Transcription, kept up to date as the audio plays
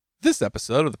This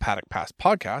episode of the Paddock Pass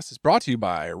podcast is brought to you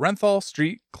by Renthal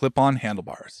Street Clip-On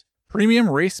Handlebars. Premium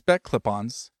race spec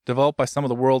clip-ons developed by some of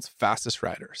the world's fastest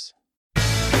riders.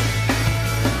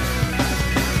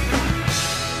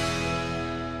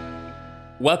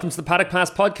 Welcome to the Paddock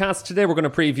Pass podcast. Today we're going to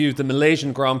preview the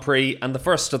Malaysian Grand Prix and the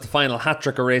first of the final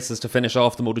hat-trick of races to finish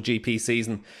off the MotoGP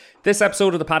season. This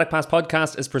episode of the Paddock Pass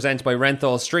podcast is presented by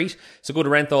Renthal Street, so go to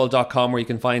renthal.com where you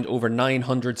can find over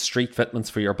 900 street fitments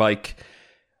for your bike.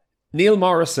 Neil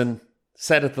Morrison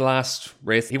said at the last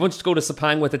race he wants to go to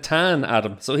Sepang with a tan,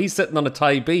 Adam. So he's sitting on a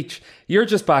Thai beach. You're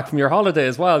just back from your holiday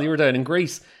as well. You were down in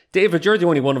Greece. David, you're the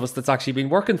only one of us that's actually been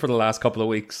working for the last couple of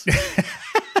weeks.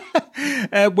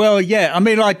 Well, yeah. I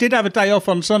mean, I did have a day off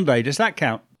on Sunday. Does that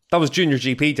count? That was Junior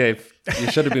GP, Dave.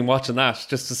 You should have been watching that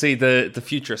just to see the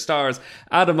future stars.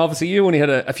 Adam, obviously you only had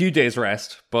a few days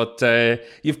rest, but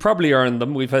you've probably earned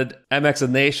them. We've had MX of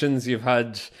Nations, you've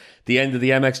had the end of the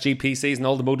MXGP season,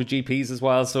 all the MotoGPs as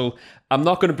well. So I'm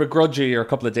not going to begrudge you your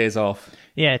couple of days off.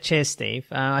 Yeah, cheers, Steve.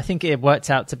 I think it worked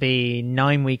out to be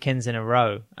 9 weekends in a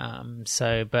row.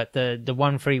 But the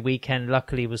one free weekend,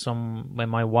 luckily, was on when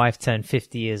my wife turned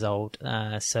 50 years old.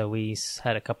 So we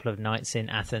had a couple of nights in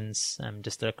Athens,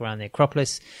 just to look around the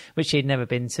Acropolis, which she'd never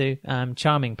been to.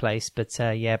 Charming place, but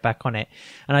yeah, back on it.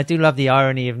 And I do love the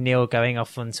irony of Neil going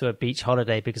off onto a beach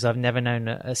holiday because I've never known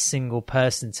a single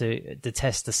person to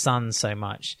detest the sun so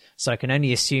much. So I can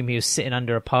only assume he was sitting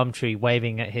under a palm tree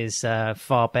waving at his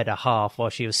far better half while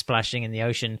she was splashing in the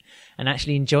ocean and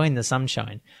actually enjoying the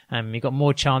sunshine. You got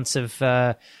more chance of,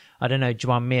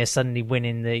 Juan Mir suddenly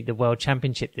winning the World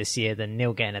Championship this year than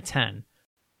Neil getting a tan.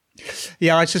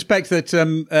 Yeah, I suspect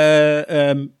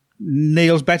that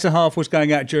Neil's better half was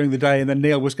going out during the day, and then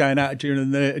Neil was going out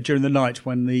during the night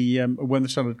when the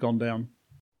sun had gone down.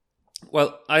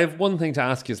 Well, I have one thing to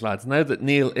ask you, lads. Now that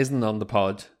Neil isn't on the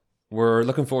pod, we're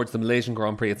looking forward to the Malaysian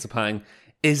Grand Prix at Sepang.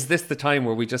 Is this the time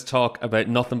where we just talk about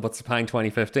nothing but Sepang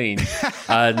 2015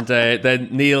 and then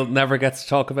Neil never gets to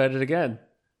talk about it again?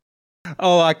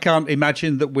 Oh, I can't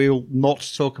imagine that we'll not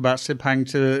talk about Sepang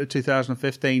to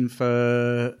 2015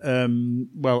 for,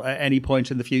 at any point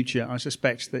in the future. I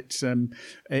suspect that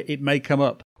it may come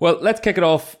up. Well, let's kick it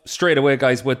off straight away,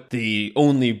 guys, with the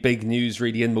only big news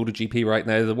really in MotoGP right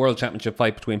now, the World Championship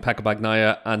fight between Pecco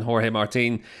Bagnaia and Jorge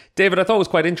Martin. David, I thought it was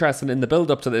quite interesting in the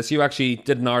build-up to this. You actually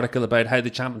did an article about how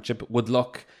the championship would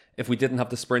look if we didn't have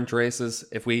the sprint races,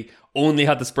 if we only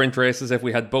had the sprint races, if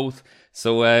we had both.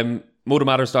 So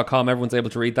motomatters.com, everyone's able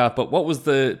to read that. But what was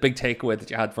the big takeaway that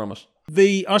you had from it?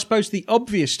 I suppose the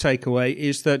obvious takeaway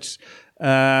is that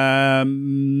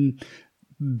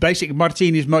basically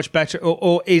Martin is much better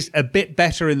or is a bit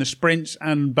better in the sprints,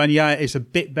 and Bagnaia is a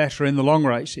bit better in the long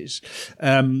races.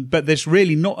 But there's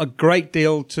really not a great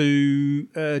deal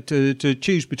to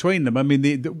choose between them. I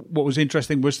mean, what was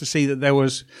interesting was to see that there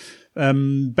was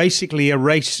basically a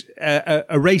race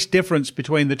difference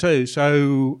between the two.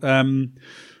 So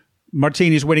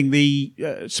Martin is winning the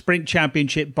sprint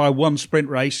championship by one sprint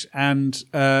race, and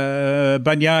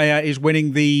Bagnaia is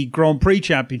winning the Grand Prix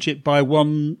championship by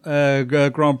one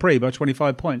Grand Prix by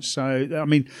 25 points. So, I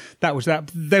mean, that was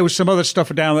that. There was some other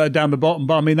stuff down the bottom,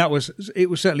 but I mean, it was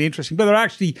certainly interesting. But they're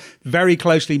actually very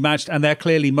closely matched, and they're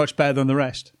clearly much better than the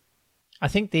rest. I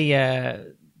think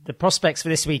the prospects for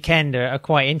this weekend are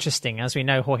quite interesting. As we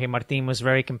know, Jorge Martin was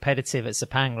very competitive at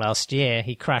Sepang last year.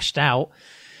 He crashed out.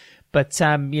 But,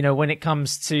 when it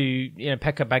comes to,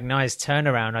 Pecco Bagnaia's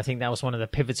turnaround, I think that was one of the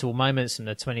pivotal moments from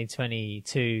the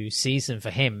 2022 season for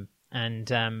him.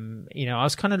 And, I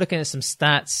was kind of looking at some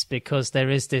stats because there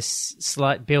is this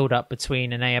slight build-up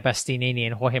between Enea Bastianini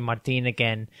and Jorge Martin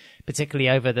again, particularly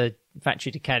over the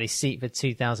factory Ducati seat for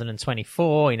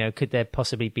 2024. Could there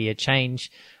possibly be a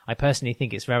change? I personally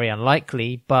think it's very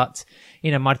unlikely, but,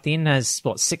 Martin has,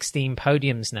 16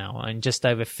 podiums now and just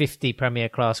over 50 Premier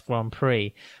Class Grand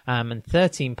Prix, and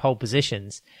 13 pole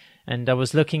positions. And I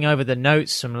was looking over the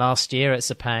notes from last year at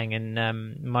Sepang,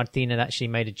 and Martin had actually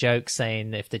made a joke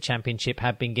saying that if the championship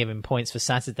had been given points for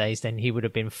Saturdays, then he would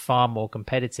have been far more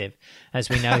competitive. As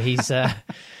we know, he's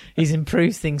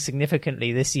improved things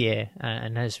significantly this year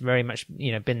and has very much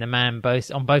been the man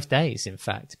on both days, in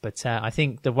fact. But I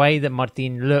think the way that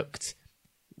Martin looked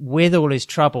with all his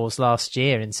troubles last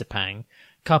year in Sepang,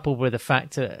 coupled with the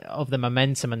fact of the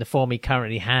momentum and the form he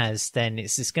currently has, then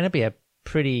it's going to be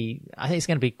I think it's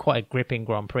going to be quite a gripping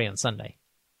Grand Prix on Sunday.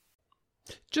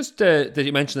 Just did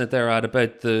you mention it there, Ad,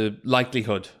 about the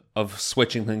likelihood of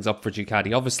switching things up for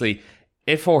Ducati? Obviously,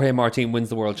 if Jorge Martin wins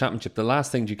the World Championship, the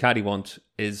last thing Ducati want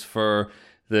is for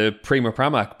the Prima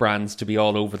Pramac brands to be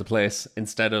all over the place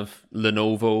instead of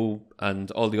Lenovo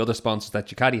and all the other sponsors that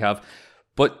Ducati have.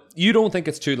 But you don't think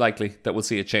it's too likely that we'll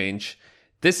see a change.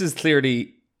 This is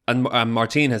clearly, and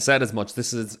Martin has said as much,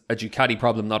 this is a Ducati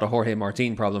problem, not a Jorge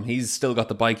Martin problem. He's still got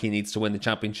the bike he needs to win the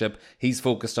championship. He's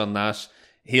focused on that.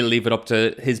 He'll leave it up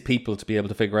to his people to be able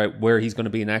to figure out where he's going to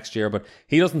be next year, but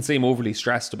he doesn't seem overly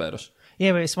stressed about it.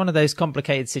 Yeah, but it's one of those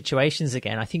complicated situations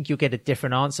again. I think you'll get a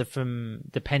different answer from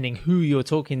depending who you're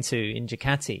talking to in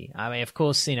Ducati. I mean, of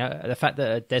course, the fact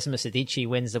that Desmos Adichie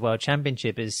wins the World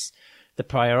Championship is the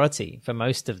priority for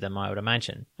most of them, I would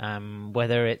imagine.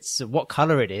 Whether it's what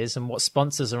colour it is and what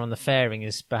sponsors are on the fairing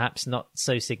is perhaps not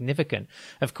so significant.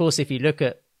 Of course, if you look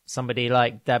at somebody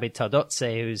like David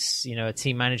Tardozzi, who's, a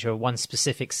team manager of one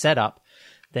specific setup,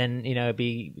 then, it'd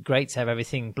be great to have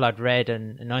everything blood red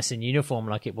and nice and uniform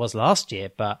like it was last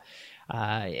year. But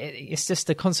it's just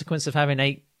the consequence of having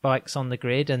 8 bikes on the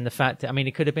grid and the fact that,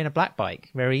 it could have been a black bike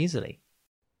very easily.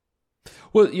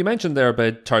 Well, you mentioned there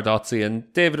about Tardozzi,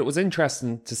 and David, it was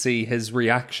interesting to see his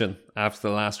reaction after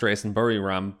the last race in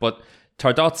Buriram, but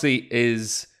Tardozzi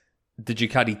is the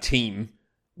Ducati team,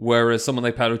 whereas someone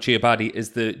like Paolo Ciabatti is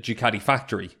the Ducati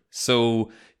factory.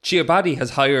 So Ciabatti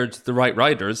has hired the right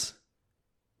riders,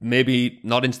 maybe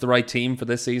not into the right team for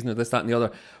this season or this, that and the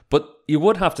other, but you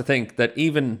would have to think that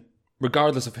even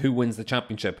regardless of who wins the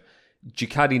championship,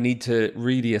 Ducati need to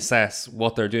really assess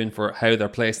what they're doing for how they're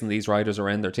placing these riders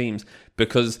around their teams,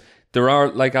 because there are,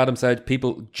 like Adam said,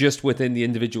 people just within the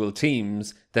individual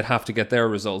teams that have to get their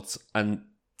results. And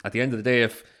at the end of the day,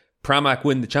 if Pramac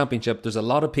win the championship, there's a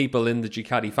lot of people in the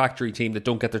Ducati factory team that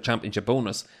don't get their championship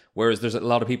bonus, whereas there's a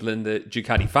lot of people in the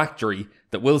Ducati factory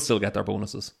that will still get their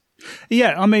bonuses.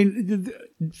 Yeah,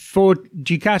 for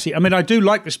Ducati, I do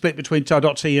like the split between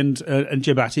Tardozzi and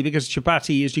Ciabatti, because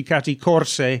Ciabatti is Ducati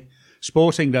Corse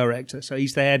sporting director, so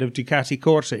he's the head of Ducati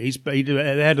Corse. He's the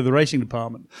head of the racing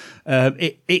department.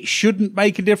 It shouldn't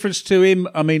make a difference to him.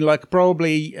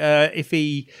 Probably if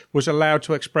he was allowed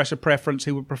to express a preference,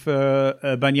 he would prefer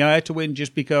Bagnaia to win,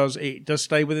 just because it does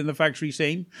stay within the factory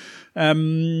team.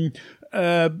 I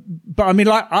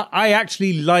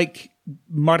actually like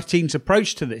Martin's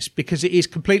approach to this, because it is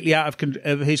completely out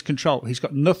of his control. He's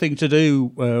got nothing to do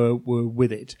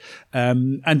with it,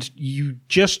 and you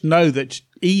just know that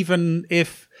even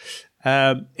if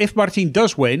Martin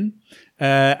does win,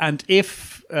 and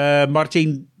if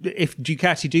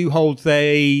Ducati do hold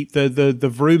the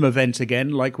Vroom event again,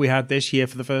 like we had this year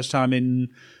for the first time in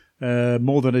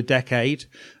more than a decade,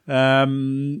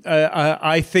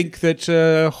 I think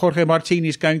that Jorge Martin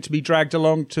is going to be dragged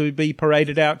along to be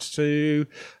paraded out to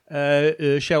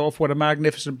show off what a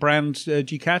magnificent brand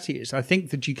Ducati is. I think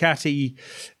Ducati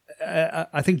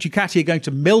are going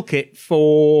to milk it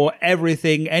for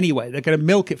everything anyway. They're going to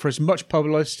milk it for as much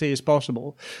publicity as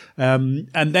possible, and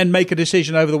then make a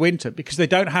decision over the winter, because they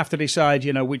don't have to decide,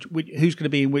 which who's going to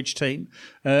be in which team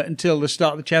until the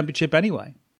start of the championship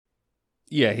anyway.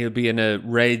 Yeah, he'll be in a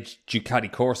red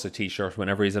Ducati Corsa t-shirt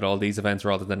whenever he's at all these events,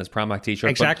 rather than his Pramac t-shirt.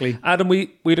 Exactly. But Adam,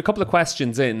 we had a couple of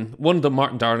questions in. One of them,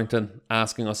 Martin Darlington,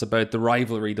 asking us about the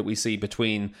rivalry that we see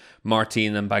between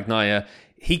Martin and Bagnaia.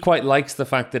 He quite likes the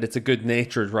fact that it's a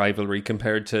good-natured rivalry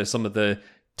compared to some of the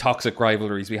toxic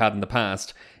rivalries we had in the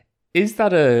past. Is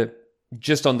that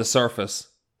just on the surface,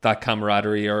 that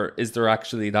camaraderie, or is there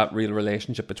actually that real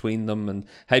relationship between them? And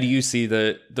how do you see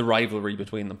the rivalry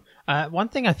between them? One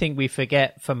thing I think we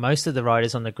forget for most of the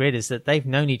riders on the grid is that they've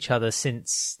known each other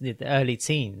since the early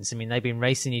teens. They've been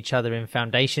racing each other in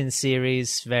Foundation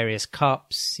Series, various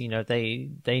cups.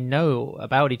 They know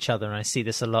about each other, and I see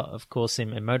this a lot, of course,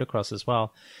 in motocross as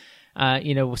well.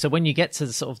 So when you get to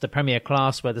the sort of the premier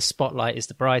class where the spotlight is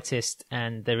the brightest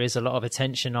and there is a lot of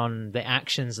attention on the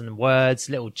actions and words,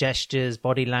 little gestures,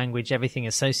 body language, everything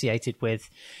associated with,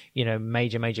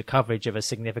 major coverage of a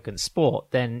significant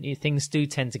sport, then things do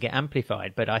tend to get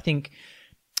amplified. But I think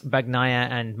Bagnaia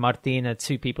and Martin are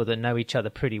two people that know each other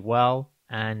pretty well.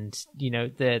 And,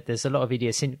 there's a lot of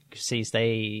idiosyncrasies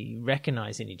they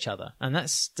recognize in each other. And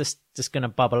that's just going to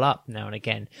bubble up now and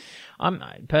again.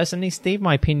 Personally, Steve,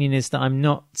 my opinion is that I'm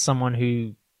not someone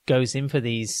who goes in for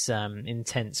these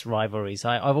intense rivalries.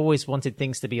 I've always wanted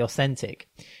things to be authentic.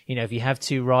 If you have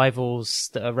two rivals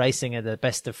that are racing at the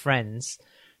best of friends,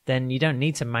 then you don't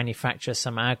need to manufacture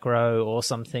some aggro or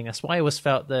something. That's why I always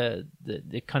felt the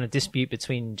kind of dispute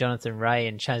between Jonathan Ray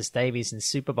and Chaz Davies in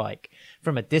Superbike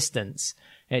from a distance.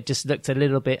 It just looked a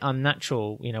little bit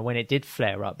unnatural, when it did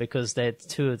flare up, because they're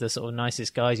two of the sort of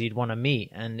nicest guys you'd want to meet.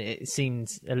 And it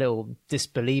seemed a little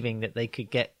disbelieving that they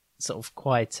could get sort of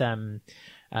quite,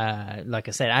 like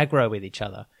I said, aggro with each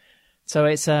other. So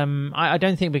it's, I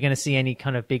don't think we're going to see any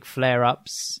kind of big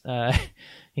flare-ups.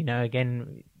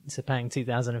 Again, Sepang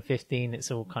 2015,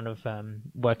 it's all kind of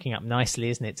working up nicely,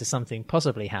 isn't it, to something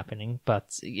possibly happening.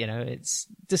 But, it's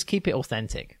just keep it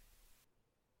authentic.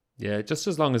 Yeah, just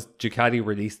as long as Ducati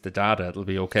release the data, it'll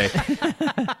be okay.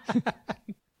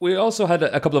 We also had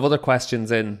a couple of other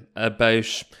questions in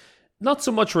about, not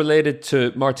so much related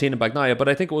to Martin and Bagnaia, but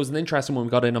I think it was an interesting one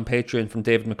we got in on Patreon from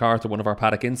David MacArthur, one of our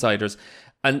paddock insiders.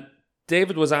 And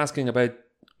David was asking about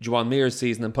Joan Mir's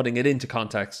season and putting it into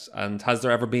context. And has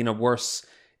there ever been a worse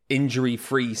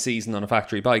injury-free season on a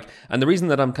factory bike? And the reason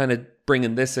that I'm kind of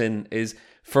bringing this in is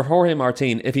for Jorge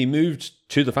Martin, if he moved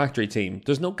to the factory team,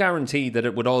 there's no guarantee that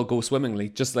it would all go swimmingly,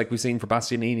 just like we've seen for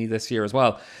Bastianini this year as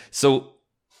well. So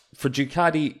for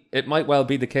Ducati, it might well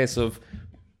be the case of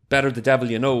better the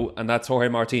devil you know, and that's Jorge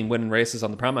Martin winning races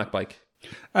on the Pramac bike.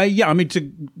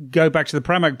 To go back to the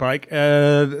Pramac bike,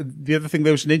 the other thing,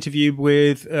 there was an interview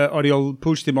with Oriol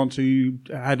Puigdemont, who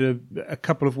had a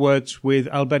couple of words with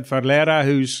Albert Valera,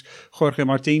 who's Jorge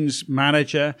Martin's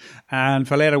manager, and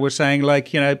Valera was saying,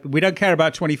 we don't care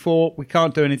about 24, we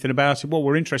can't do anything about it, what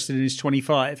we're interested in is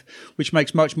 25, which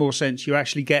makes much more sense. You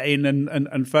actually get in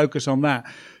and focus on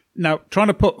that. Now, trying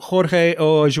to put Jorge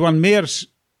or Joan Mir's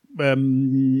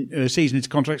season into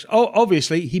context.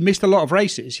 Obviously, he missed a lot of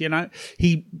races. He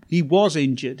was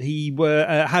injured. He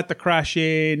had the crash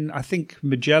in, I think,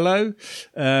 Mugello.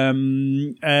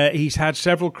 He's had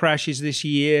several crashes this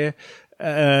year.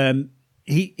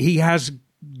 He has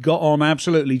got on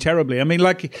absolutely terribly.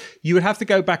 You would have to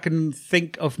go back and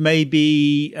think of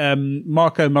maybe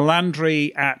Marco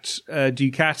Melandri at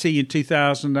Ducati in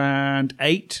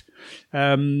 2008.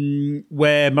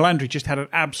 Where Melandri just had an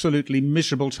absolutely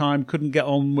miserable time, couldn't get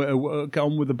on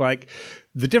with the bike.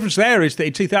 The difference there is that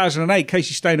in 2008,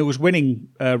 Casey Stoner was winning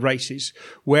races,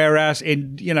 whereas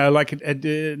in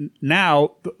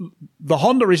now the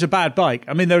Honda is a bad bike.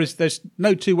 There's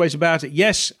no two ways about it.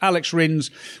 Yes, Alex Rins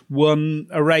won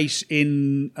a race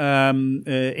in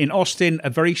Austin, a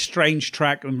very strange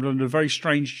track and under very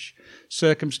strange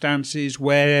circumstances,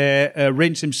 where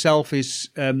Rins himself is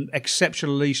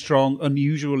exceptionally strong,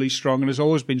 unusually strong, and has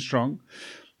always been strong.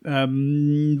 It's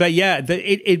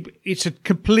a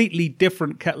completely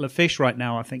different kettle of fish right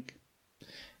now, I think.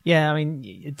 Yeah,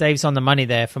 Dave's on the money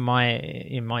there in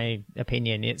my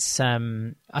opinion. It's,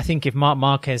 I think if Marc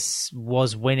Marquez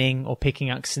was winning or picking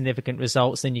up significant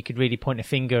results, then you could really point a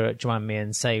finger at Joan Mir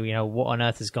and say, what on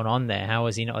earth has gone on there? How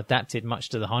has he not adapted much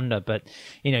to the Honda? But,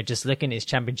 just looking at his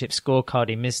championship scorecard,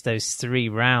 he missed those 3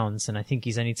 rounds, and I think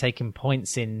he's only taken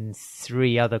points in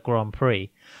 3 other Grand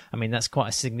Prix. That's quite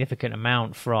a significant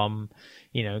amount from,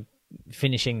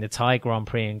 finishing the Thai Grand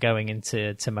Prix and going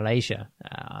into Malaysia.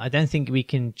 I don't think we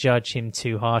can judge him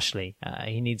too harshly.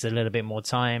 He needs a little bit more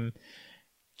time,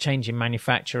 changing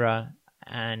manufacturer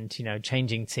and,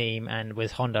 changing team, and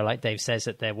with Honda, like Dave says,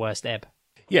 at their worst ebb.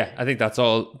 Yeah, I think that's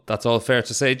all fair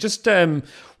to say. Just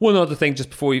one other thing, just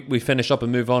before we finish up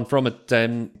and move on from it,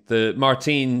 the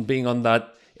Martin being on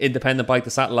that independent bike, the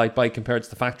satellite bike compared to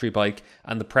the factory bike,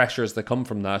 and the pressures that come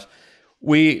from that.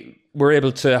 We were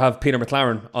able to have Peter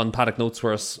McLaren on Paddock Notes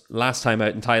for us last time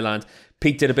out in Thailand.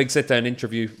 Pete did a big sit-down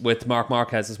interview with Marc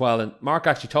Marquez as well, and Marc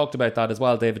actually talked about that as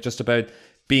well, David, just about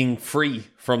being free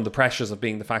from the pressures of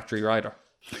being the factory rider.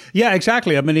 Yeah,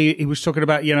 exactly. He was talking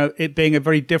about, it being a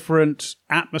very different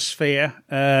atmosphere,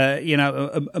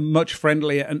 a much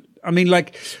friendlier. And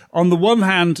on the one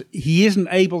hand, he isn't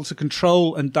able to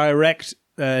control and direct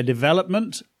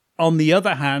development. On the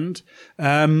other hand,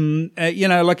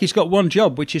 he's got one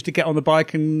job, which is to get on the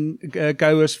bike and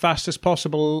go as fast as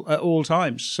possible at all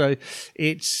times. So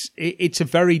it's a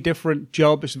very different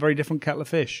job. It's a very different kettle of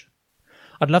fish.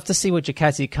 I'd love to see what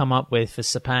Ducati come up with for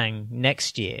Sepang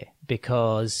next year,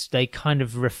 because they kind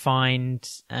of refined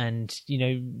and,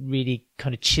 really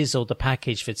kind of chiseled the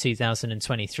package for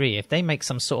 2023. If they make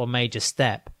some sort of major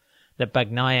step that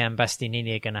Bagnaia and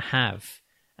Bastianini are going to have,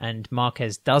 and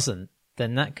Marquez doesn't,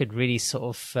 then that could really sort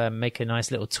of make a nice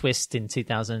little twist in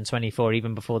 2024,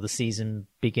 even before the season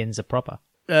begins proper.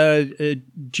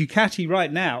 Ducati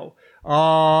right now,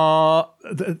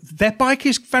 their bike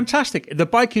is fantastic. The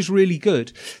bike is really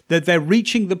good. They're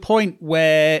reaching the point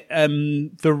where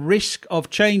the risk of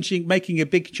making a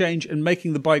big change and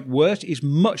making the bike worse is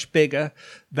much bigger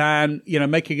than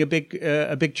making a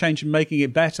big change and making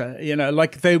it better.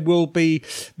 They will be.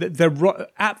 They're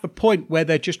at the point where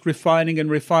they're just refining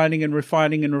and refining and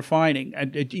refining and refining,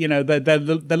 and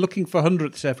they're looking for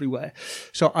hundredths everywhere.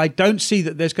 So I don't see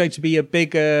that there's going to be a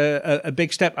big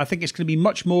step. I think it's going to be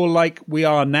much more like like we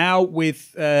are now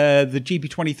with the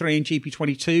GP23 and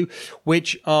GP22,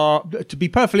 which are, to be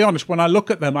perfectly honest, when I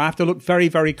look at them, I have to look very,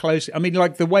 very closely. I mean,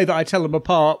 like the way that I tell them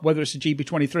apart, whether it's a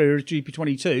GP23 or a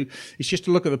GP22, is just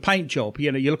to look at the paint job.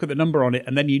 You look at the number on it,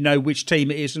 and then you know which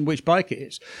team it is and which bike it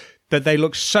is. That they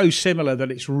look so similar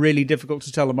that it's really difficult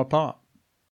to tell them apart.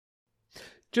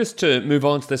 Just to move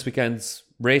on to this weekend's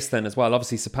race then as well,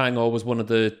 obviously Sepang was one of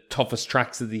the toughest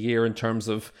tracks of the year in terms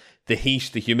of the heat,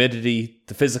 the humidity,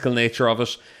 the physical nature of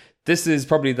it. This is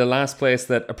probably the last place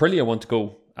that Aprilia want to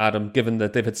go, Adam, given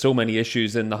that they've had so many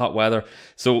issues in the hot weather.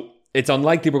 So it's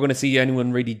unlikely we're going to see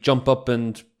anyone really jump up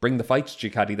and bring the fight to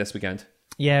Ducati this weekend.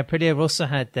 Yeah, Aprilia also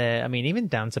had even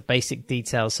down to basic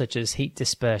details such as heat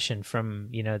dispersion from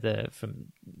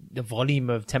the volume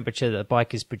of temperature that the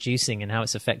bike is producing and how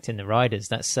it's affecting the riders.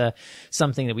 That's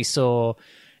something that we saw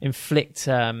inflict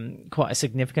quite a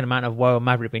significant amount of woe on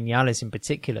Maverick Vinales in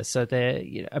particular. So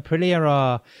Aprilia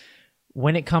are,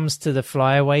 when it comes to the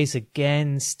flyaways,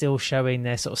 again, still showing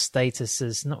their sort of status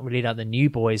as not really like the new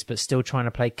boys, but still trying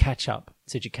to play catch up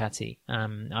to Ducati.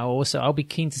 I'll be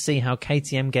keen to see how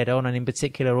KTM get on, and in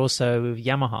particular also with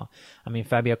Yamaha. I mean,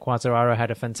 Fabio Quartararo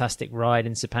had a fantastic ride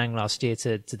in Sepang last year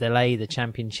to delay the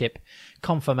championship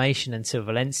confirmation until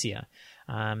Valencia.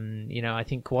 I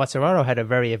think Quartararo had a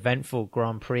very eventful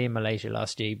Grand Prix in Malaysia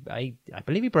last year. I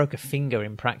believe he broke a finger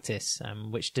in practice,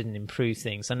 which didn't improve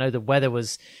things. I know the weather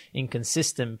was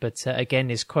inconsistent, but again,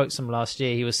 his quotes from last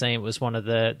year, he was saying it was one of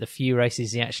the few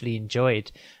races he actually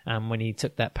enjoyed when he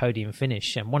took that podium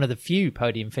finish. And one of the few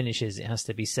podium finishes, it has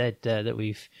to be said, that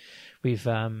we've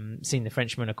seen the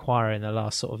Frenchman acquire in the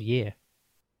last sort of year.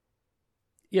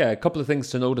 Yeah, a couple of things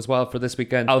to note as well for this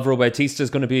weekend. Alvaro Bautista is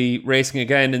going to be racing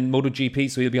again in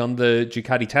MotoGP, so he'll be on the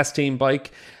Ducati test team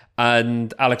bike.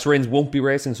 And Alex Rins won't be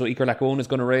racing, so Iker Lecuona is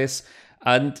going to race.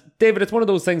 And David, it's one of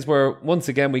those things where once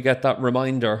again we get that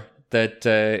reminder that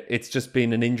it's just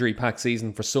been an injury-packed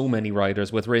season for so many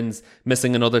riders, with Rins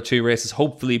missing another 2 races,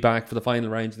 hopefully back for the final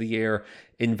round of the year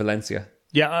in Valencia.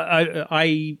 Yeah,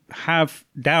 I have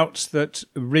doubts that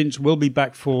Rins will be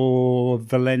back for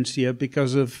Valencia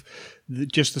because of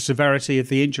just the severity of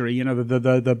the injury.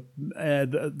 The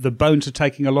bones are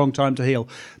taking a long time to heal.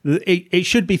 It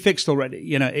should be fixed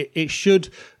already. It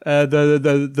should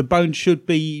the bone should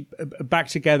be back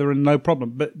together and no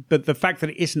problem. But the fact that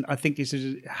it isn't, I think,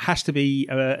 has to be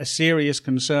a serious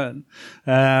concern.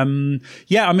 There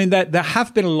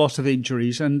have been a lot of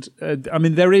injuries, and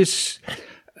there is.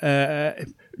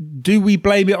 Do we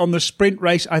blame it on the sprint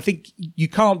race? I think you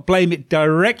can't blame it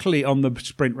directly on the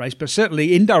sprint race, but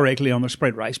certainly indirectly on the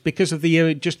sprint race because of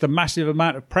just the massive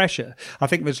amount of pressure. I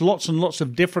think there's lots and lots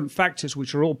of different factors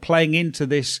which are all playing into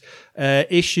this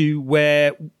issue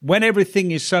where when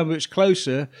everything is so much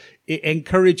closer, it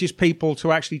encourages people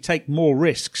to actually take more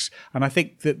risks. And I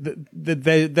think that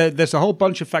there's a whole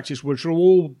bunch of factors which are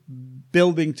all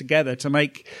building together to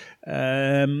make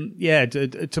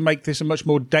to make this a much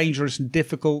more dangerous and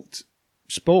difficult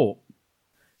sport.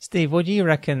 Steve, what do you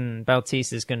reckon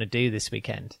Bautista is going to do this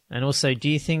weekend? And also, do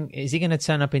you think, is he going to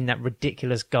turn up in that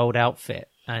ridiculous gold outfit?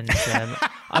 And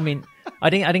I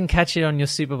didn't catch it on your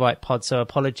Superbike pod, so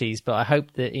apologies, but I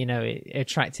hope that it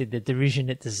attracted the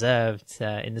derision it deserved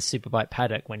in the Superbike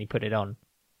paddock when he put it on.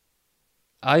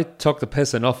 I took the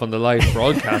piss enough on the live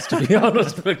broadcast, to be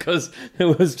honest, because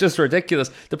it was just ridiculous.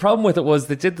 The problem with it was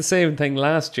they did the same thing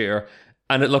last year,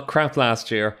 and it looked crap last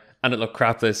year, and it looked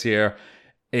crap this year.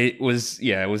 It was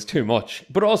too much.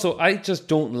 But also, I just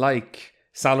don't like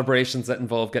celebrations that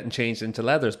involve getting changed into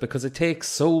leathers because it takes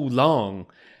so long,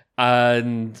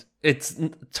 and it's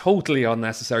totally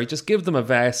unnecessary. Just give them a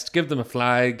vest, give them a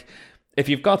flag. If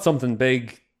you've got something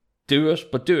big, do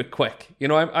it, but do it quick.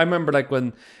 I remember like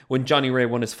when Johnny Ray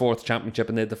won his 4th championship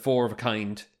and they had the 4 of a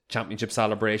kind championship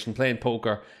celebration playing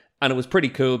poker, and it was pretty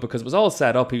cool because it was all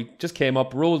set up. He just came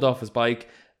up, rolled off his bike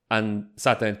and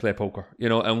sat down to play poker,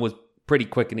 and was pretty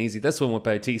quick and easy. This one with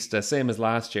Bautista, same as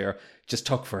last year, just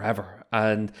took forever.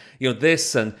 And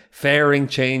this and fairing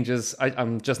changes,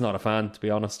 I'm just not a fan, to be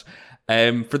honest.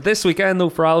 For this weekend though,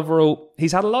 for Alvaro,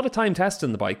 he's had a lot of time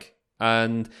testing the bike.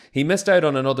 And he missed out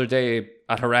on another day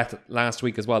at Jerez last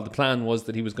week as well. The plan was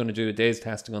that he was going to do a day's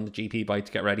testing on the GP bike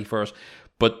to get ready for it.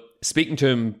 But speaking to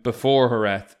him before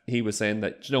Jerez, he was saying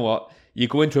that, you know what, you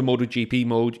go into a MotoGP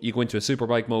mode, you go into a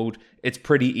Superbike mode, it's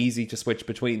pretty easy to switch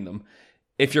between them.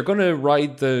 If you're going to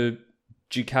ride the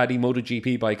Ducati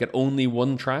MotoGP bike at only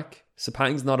one track,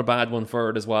 Sepang's not a bad one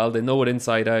for it as well. They know it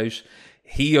inside out.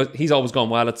 He's always gone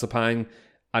well at Sepang,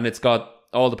 and it's got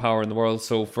all the power in the world.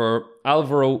 So for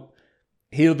Alvaro,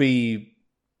 he'll be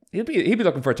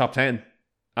looking for a top 10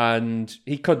 and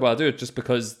he could well do it just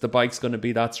because the bike's going to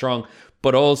be that strong.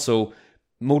 But also,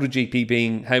 MotoGP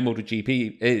being how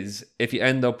MotoGP is, if you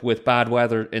end up with bad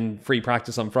weather in free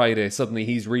practice on Friday, suddenly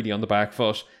he's really on the back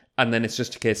foot, and then it's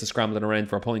just a case of scrambling around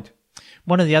for a point.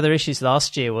 One of the other issues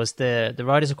last year was the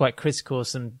riders were quite critical of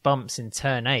some bumps in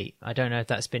turn 8. I don't know if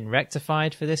that's been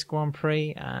rectified for this Grand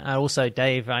Prix. Also,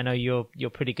 Dave, I know you're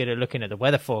pretty good at looking at the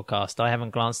weather forecast. I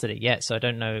haven't glanced at it yet, so I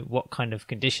don't know what kind of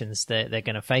conditions they're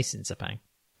going to face in Sepang.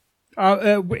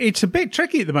 It's a bit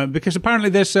tricky at the moment because apparently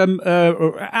there's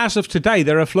as of today,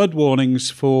 there are flood warnings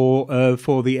for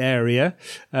the area.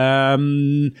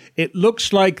 It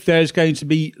looks like there's going to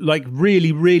be like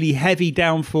really, really heavy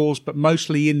downfalls, but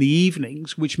mostly in the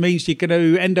evenings, which means you're going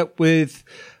to end up with,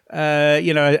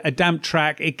 a damp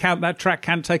track. That track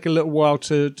can take a little while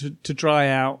to dry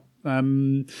out.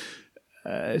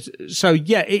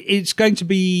 It's going to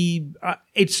be,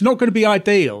 it's not going to be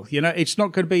ideal. It's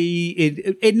not going to be,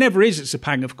 it never is at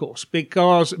Sepang, of course,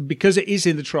 because it is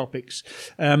in the tropics.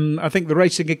 I think the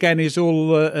racing again is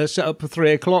all set up for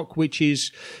 3:00, which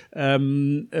is,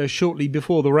 shortly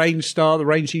before the rains start. The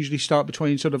rains usually start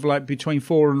between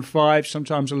 4 and 5,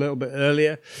 sometimes a little bit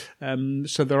earlier.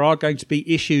 So there are going to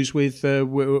be issues with the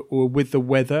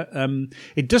weather.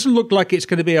 It doesn't look like it's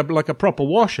going to be like a proper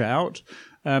washout.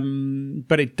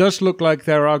 But it does look like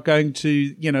there are going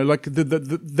to, the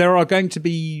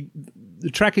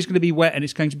track is going to be wet and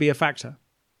it's going to be a factor.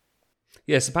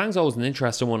 Yeah, Sepang's always an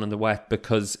interesting one in the wet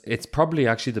because it's probably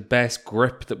actually the best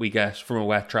grip that we get from a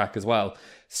wet track as well.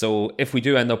 So if we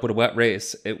do end up with a wet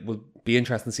race, it will be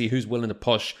interesting to see who's willing to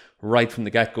push right from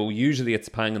the get-go. Usually it's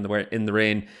Sepang in the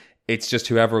rain. It's just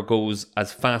whoever goes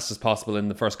as fast as possible in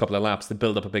the first couple of laps to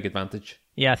build up a big advantage.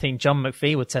 Yeah, I think John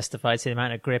McPhee would testify to the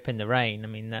amount of grip in the rain. I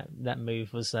mean, that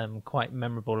move was quite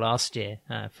memorable last year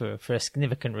for a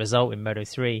significant result in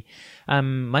Moto3.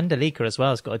 Mandalika as well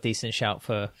has got a decent shout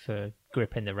for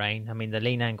grip in the rain. I mean, the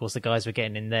lean angles the guys were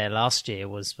getting in there last year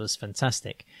was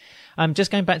fantastic.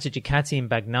 Just going back to Ducati and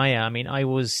Bagnaia, I mean, I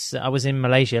was in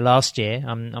Malaysia last year.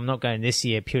 I'm not going this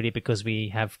year purely because we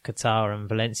have Qatar and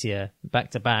Valencia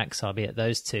back to back, so I'll be at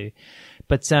those two.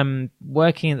 But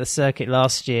working at the circuit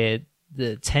last year,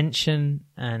 the tension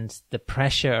and the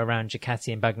pressure around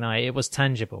Ducati and Bagnaia, it was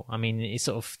tangible. I mean, it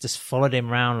sort of just followed him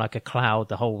around like a cloud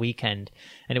the whole weekend.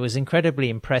 And it was incredibly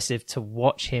impressive to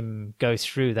watch him go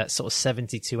through that sort of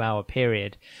 72-hour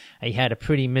period. He had a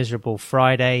pretty miserable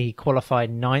Friday. He qualified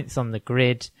 9th on the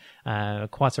grid.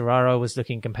 Quartararo was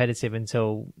looking competitive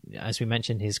until, as we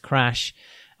mentioned, his crash.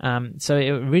 So it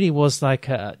really was like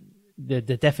the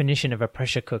definition of a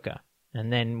pressure cooker. And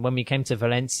then when we came to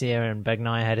Valencia and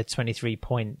Bagnaia had a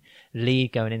 23-point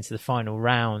lead going into the final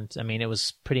round, I mean, it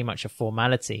was pretty much a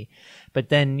formality. But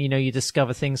then, you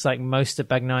discover things like most of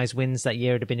Bagnaia's wins that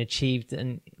year had been achieved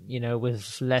and,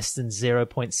 with less than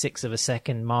 0.6 of a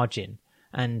second margin.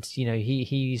 And,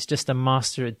 he's just a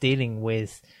master at dealing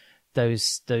with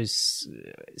those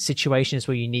situations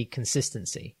where you need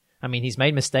consistency. I mean, he's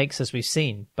made mistakes as we've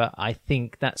seen, but I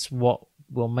think that's what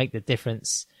will make the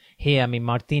difference here. I mean,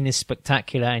 Martin is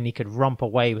spectacular and he could romp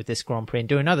away with this Grand Prix and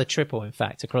do another triple, in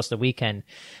fact, across the weekend.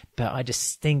 But I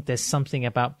just think there's something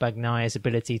about Bagnaia's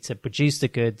ability to produce the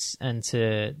goods and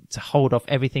to hold off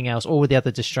everything else, all the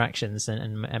other distractions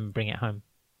and bring it home.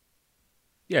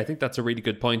 Yeah, I think that's a really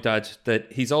good point, Dad,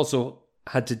 that he's also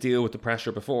had to deal with the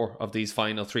pressure before of these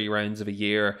final 3 rounds of a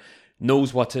year,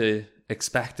 knows what to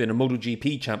expect in a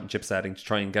MotoGP championship setting to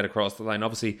try and get across the line.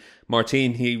 Obviously,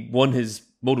 Martin, he won his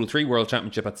Moto3 World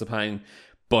Championship at Sepang,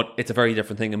 but it's a very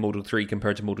different thing in Moto3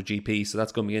 compared to MotoGP, so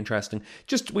that's going to be interesting.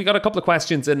 We got a couple of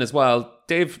questions in as well.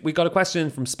 Dave, we got a question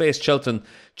from Space Chilton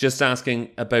just asking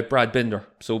about Brad Binder.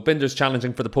 So Binder's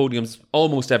challenging for the podiums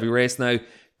almost every race now.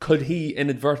 Could he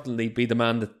inadvertently be the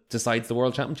man that decides the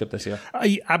World Championship this year?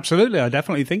 Absolutely, I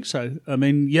definitely think so. I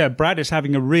mean, yeah, Brad is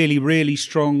having a really, really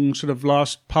strong sort of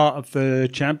last part of the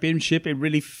championship. It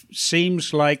really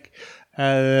seems like,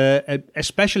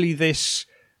 especially this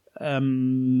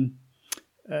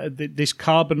this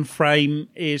carbon frame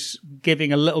is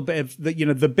giving a little bit of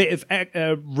the bit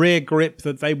of rear grip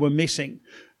that they were missing.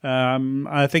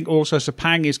 I think also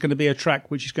Sepang is going to be a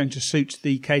track which is going to suit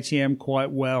the KTM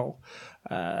quite well.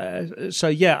 So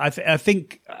yeah, I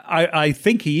think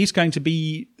he is going to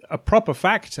be a proper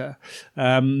factor.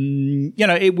 It'd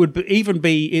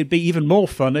be even more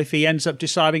fun if he ends up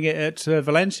deciding it at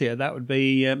Valencia. That would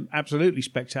be absolutely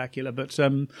spectacular. But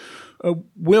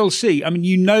we'll see. I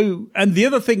mean, and the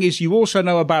other thing is, you also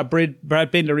know about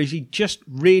Brad Binder is he just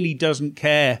really doesn't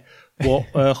care what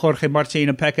Jorge Martin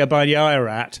and Pecco Bagnaia are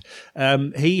at.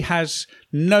 He has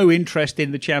no interest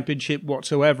in the championship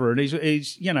whatsoever, and he's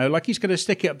like he's going to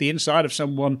stick it up the inside of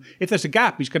someone. If there's a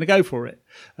gap, he's going to go for it,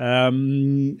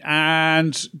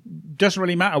 and doesn't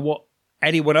really matter what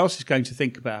anyone else is going to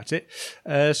think about it.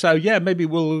 So maybe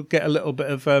we'll get a little bit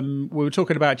of. We were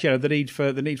talking about the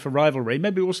need for rivalry.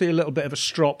 Maybe we'll see a little bit of a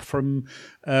strop from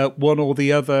one or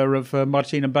the other of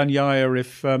Martin and Bagnaia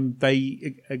if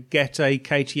they get a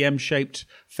KTM shaped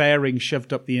fairing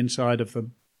shoved up the inside of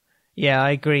them. Yeah,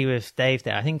 I agree with Dave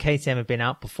there. I think KTM have been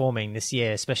outperforming this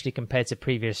year, especially compared to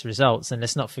previous results. And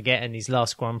let's not forget in these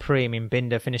last Grand Prix, I mean,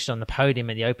 Binder finished on the podium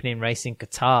in the opening race in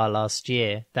Qatar last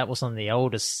year. That was on the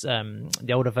older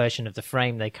version of the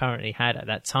frame they currently had at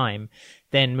that time.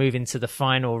 Then moving to the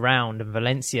final round in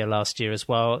Valencia last year as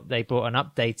well, they brought an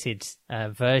updated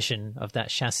version of that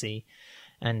chassis.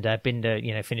 And Binder,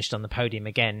 finished on the podium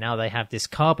again. Now they have this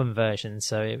carbon version.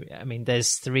 So, I mean,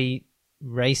 there's 3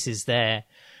 races there,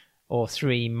 or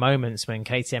 3 moments when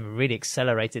KTM really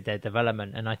accelerated their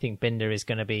development. And I think Binder is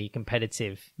going to be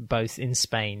competitive both in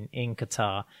Spain, in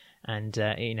Qatar, and,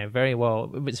 very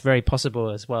well. It's very possible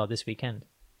as well this weekend.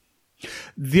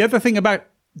 The other thing about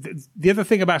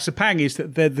Sepang is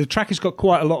that the track has got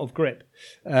quite a lot of grip,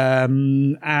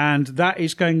 and that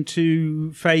is going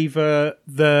to favour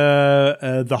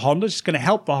the Hondas. It's going to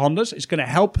help the Hondas. It's going to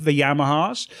help the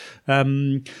Yamahas.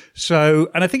 And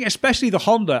I think especially the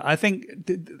Honda. I think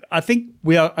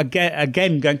we are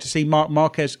again going to see Marc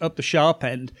Marquez up the sharp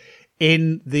end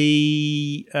in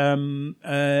the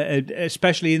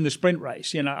especially in the sprint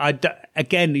race.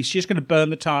 Again, he's just going to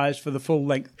burn the tyres for the full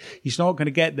length. He's not going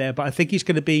to get there, but I think he's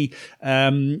going to be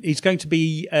a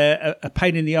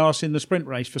pain in the arse in the sprint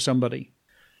race for somebody.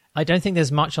 I don't think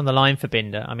there's much on the line for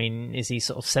Binder. I mean, is he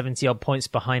sort of 70 odd points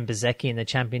behind Bezzecchi in the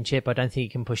championship? I don't think he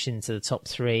can push into the top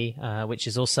 3, which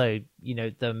is also,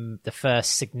 the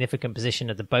first significant position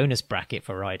of the bonus bracket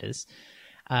for riders.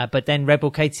 But then Red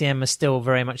Bull KTM are still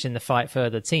very much in the fight for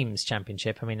the team's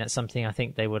championship. I mean, that's something I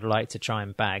think they would like to try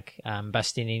and bag.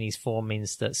 Bastianini's form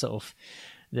means that sort of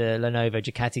the Lenovo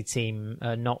Ducati team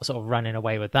are not sort of running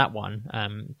away with that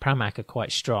one. Pramac are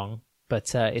quite strong,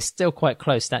 but it's still quite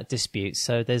close, that dispute.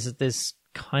 So there's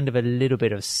kind of a little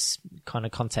bit of kind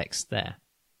of context there.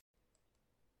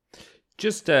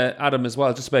 Just Adam as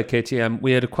well, just about KTM,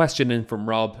 we had a question in from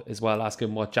Rob as well,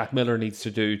 asking what Jack Miller needs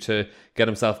to do to get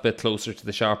himself a bit closer to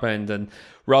the sharp end. And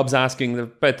Rob's asking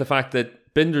about the fact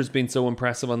that Binder's been so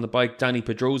impressive on the bike. Danny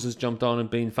Pedrosa's jumped on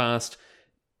and been fast.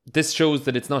 This shows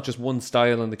that it's not just one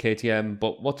style in the KTM,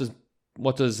 but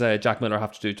what does Jack Miller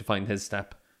have to do to find his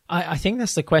step? I think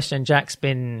that's the question Jack's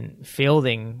been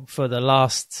fielding for the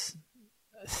last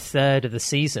third of the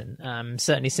season,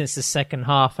 certainly since the second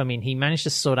half. I mean, he managed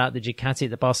to sort out the Ducati at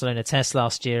the Barcelona test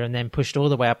last year and then pushed all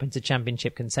the way up into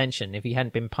championship contention. If he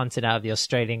hadn't been punted out of the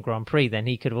Australian Grand Prix, then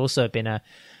he could have also been a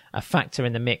factor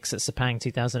in the mix at Sepang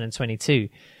 2022.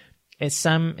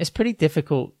 It's pretty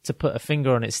difficult to put a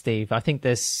finger on it, Steve. I think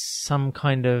there's some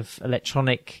kind of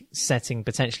electronic setting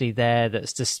potentially there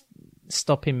that's just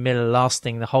stopping Miller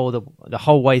lasting the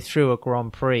whole way through a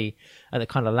Grand Prix at the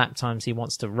kind of lap times he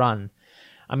wants to run.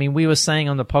 I mean, we were saying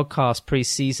on the podcast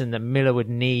pre-season that Miller would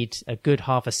need a good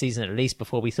half a season at least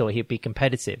before we thought he'd be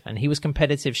competitive. And he was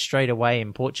competitive straight away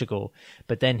in Portugal,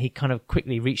 but then he kind of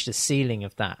quickly reached the ceiling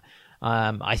of that.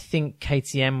 I think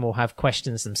KTM will have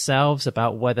questions themselves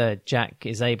about whether Jack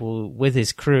is able, with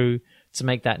his crew, to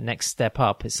make that next step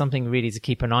up. It's something really to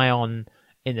keep an eye on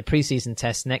in the preseason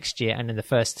test next year and in the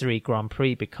first 3 Grand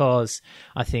Prix, because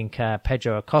I think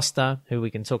Pedro Acosta, who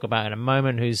we can talk about in a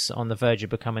moment, who's on the verge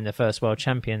of becoming the first world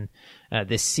champion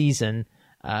this season,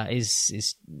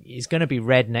 is going to be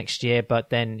red next year,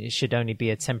 but then it should only be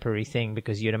a temporary thing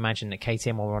because you'd imagine that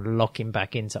KTM will want to lock him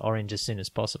back into orange as soon as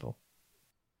possible.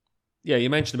 Yeah, you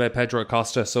mentioned about Pedro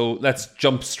Acosta, so let's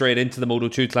jump straight into the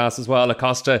Moto2 class as well.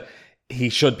 Acosta, he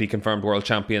should be confirmed world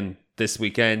champion this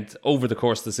weekend. Over the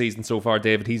course of the season so far,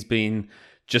 David, he's been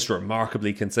just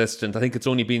remarkably consistent. I think it's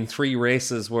only been 3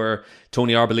 races where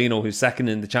Tony Arbolino, who's second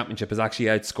in the championship, has actually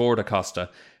outscored Acosta.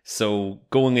 So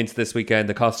going into this weekend,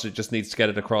 Acosta just needs to get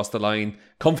it across the line.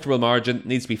 Comfortable margin,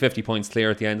 needs to be 50 points clear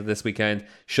at the end of this weekend.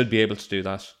 Should be able to do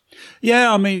that.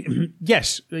 Yeah, I mean,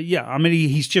 yes. Yeah, I mean,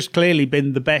 he's just clearly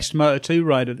been the best Moto2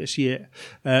 rider this year.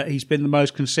 He's been the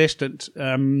most consistent.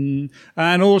 And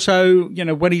also,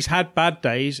 when he's had bad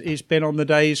days, it's been on the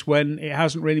days when it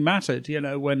hasn't really mattered,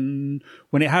 when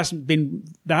it hasn't been,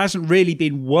 there hasn't really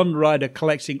been one rider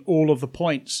collecting all of the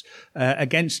points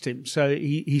against him. So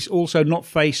he's also not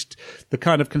faced the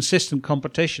kind of consistent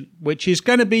competition, which is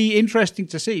going to be interesting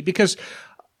to see because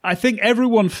I think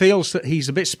everyone feels that he's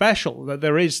a bit special, that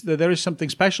there is something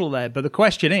special there. But the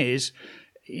question is,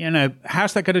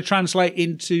 how's that going to translate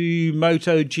into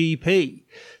MotoGP?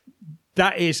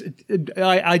 That is,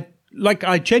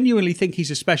 I genuinely think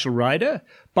he's a special rider,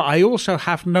 but I also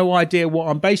have no idea what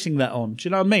I'm basing that on. Do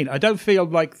you know what I mean? I don't feel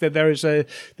like that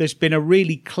there's been a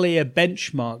really clear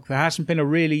benchmark. There hasn't been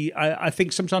I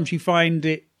think sometimes you find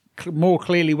it more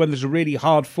clearly when there's a really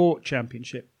hard fought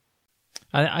championship.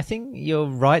 I think you're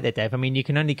right there, Dave. I mean, you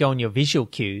can only go on your visual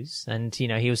cues, and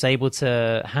he was able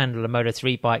to handle a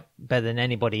Moto3 bike better than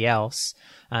anybody else,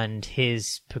 and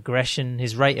his progression,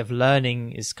 his rate of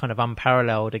learning is kind of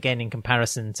unparalleled again in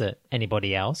comparison to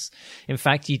anybody else. In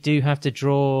fact, you do have to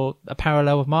draw a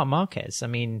parallel with Marc Marquez. I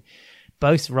mean,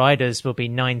 both riders will be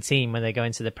 19 when they go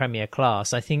into the Premier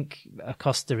class. I think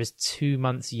Acosta is 2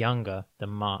 months younger than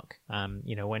Marc,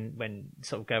 when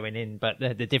sort of going in. But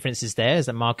the difference is there is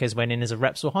that Marquez went in as a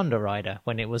Repsol Honda rider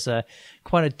when it was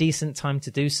quite a decent time to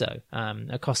do so.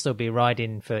 Acosta will be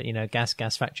riding for, Gas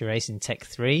Factory Racing Tech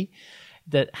 3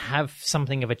 that have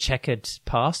something of a checkered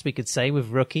past, we could say, with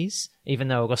rookies. Even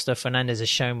though Augusto Fernandez has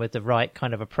shown with the right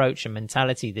kind of approach and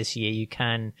mentality this year, you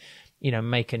can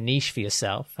make a niche for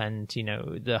yourself. And,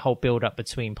 the whole build up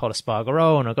between Pol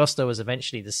Espargaro and Augusto was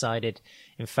eventually decided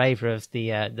in favor of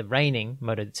the reigning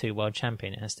Moto2 world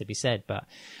champion, it has to be said. But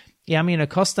yeah, I mean,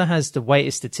 Acosta has the weight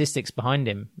of statistics behind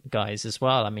him, guys, as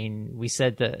well. I mean,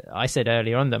 I said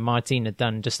earlier on that Martin had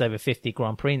done just over 50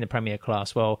 Grand Prix in the Premier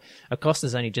class. Well,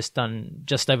 Acosta's only just done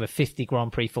just over 50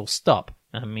 Grand Prix full stop.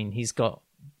 I mean, he's got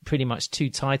pretty much 2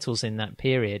 titles in that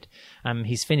period.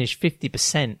 He's finished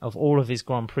 50% of all of his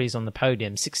Grand Prix on the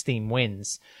podium, 16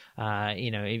 wins.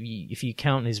 If you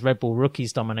count his Red Bull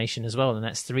Rookies domination as well, then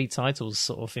that's 3 titles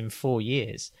sort of in 4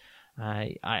 years.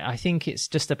 I think it's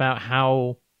just about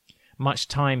how much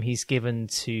time he's given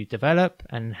to develop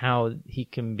and how he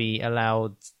can be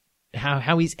allowed,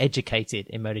 how he's educated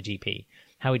in MotoGP,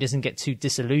 how he doesn't get too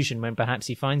disillusioned when perhaps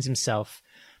he finds himself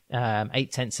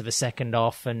 0.8 of a second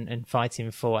off and fighting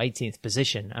for 18th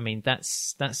position. I mean,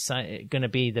 that's going to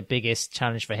be the biggest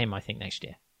challenge for him, I think, next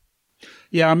year.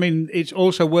 Yeah, I mean, it's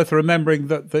also worth remembering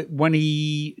that when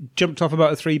he jumped off a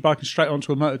Moto3 bike and straight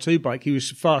onto a Moto2 bike, he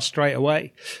was fast straight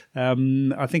away.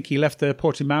 I think he left the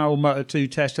Portimao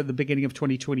Moto2 test at the beginning of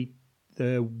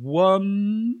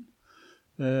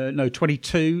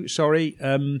 22, sorry.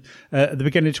 At the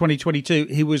beginning of 2022,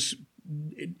 he was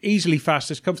easily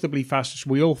fastest, comfortably fastest.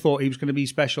 We all thought he was going to be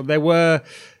special. There were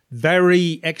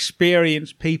very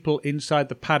experienced people inside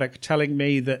the paddock telling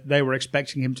me that they were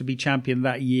expecting him to be champion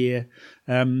that year,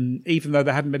 even though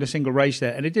there hadn't been a single race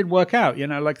there. And it did work out,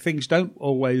 things don't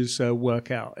always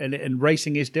work out, and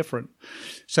racing is different.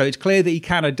 So it's clear that he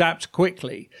can adapt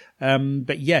quickly.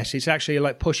 But yes, it's actually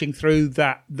like pushing through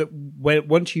that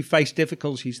once you face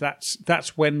difficulties,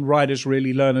 that's when riders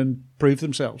really learn and prove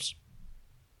themselves.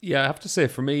 Yeah, I have to say,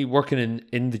 for me, working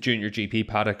in the junior GP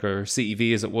paddock, or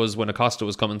CEV as it was when Acosta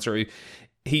was coming through,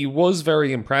 he was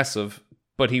very impressive,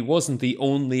 but he wasn't the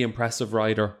only impressive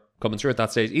rider coming through at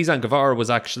that stage. Izan Guevara was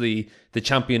actually the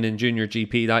champion in junior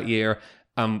GP that year.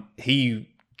 He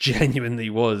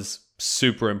genuinely was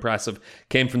super impressive.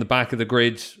 Came from the back of the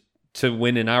grid to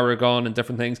win in Aragon and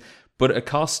different things. But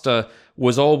Acosta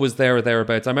was always there or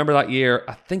thereabouts. I remember that year,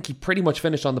 I think he pretty much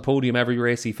finished on the podium every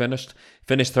race he finished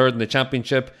third in the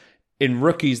championship. In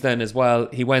rookies then as well,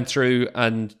 he went through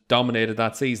and dominated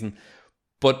that season.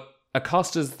 But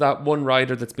Acosta's that one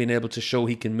rider that's been able to show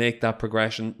he can make that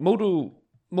progression.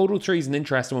 Moto3 is an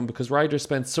interesting one because riders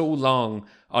spent so long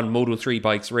on Moto3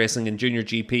 bikes racing in junior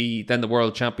GP, then the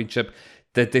World Championship,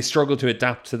 that they struggle to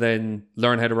adapt to then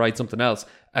learn how to ride something else.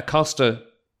 Acosta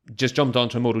just jumped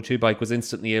onto a Moto2 bike, was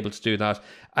instantly able to do that.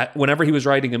 Whenever he was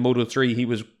riding in Moto3, he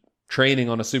was training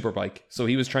on a super bike. So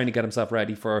he was trying to get himself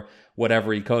ready for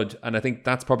whatever he could. And I think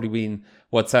that's probably been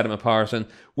what set him apart. And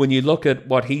when you look at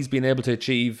what he's been able to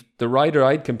achieve, the rider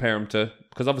I'd compare him to,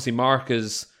 because obviously Mark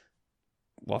is,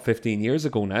 15 years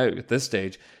ago now at this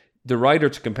stage, the rider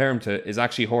to compare him to is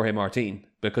actually Jorge Martin,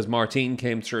 because Martin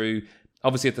came through,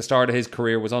 obviously at the start of his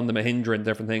career was on the Mahindra and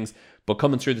different things, but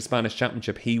coming through the Spanish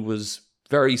Championship, he was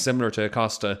very similar to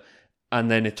Acosta,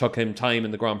 and then it took him time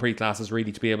in the Grand Prix classes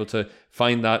really to be able to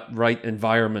find that right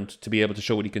environment to be able to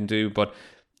show what he can do. But,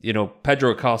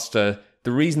 Pedro Acosta,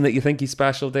 the reason that you think he's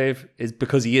special, Dave, is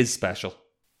because he is special.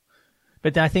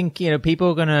 But I think,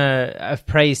 people are going to have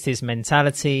praised his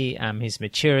mentality, his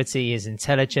maturity, his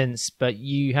intelligence, but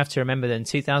you have to remember that in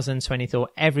 2024,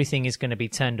 everything is going to be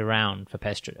turned around for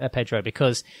Pedro,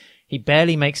 because he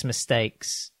barely makes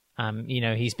mistakes.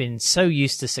 He's been so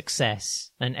used to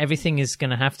success, and everything is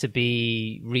going to have to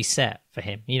be reset for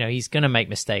him. He's going to make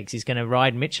mistakes. He's going to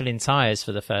ride Michelin tires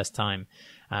for the first time.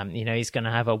 He's going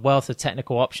to have a wealth of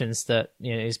technical options that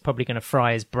is probably going to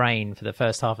fry his brain for the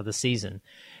first half of the season.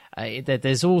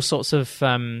 There's all sorts of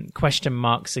question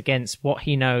marks against what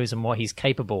he knows and what he's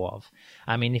capable of.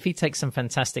 If he takes some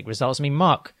fantastic results,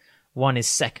 Marc won his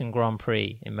second Grand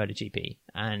Prix in MotoGP,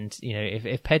 and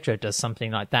if Pedro does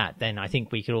something like that, then I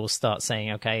think we could all start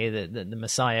saying, okay, the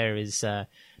Messiah is,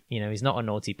 he's not a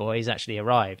naughty boy. He's actually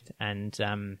arrived, and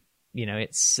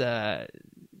it's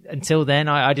until then,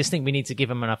 I just think we need to give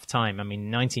him enough time.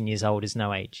 19 years old is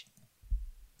no age.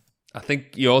 I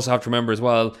think you also have to remember as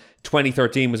well,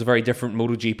 2013 was a very different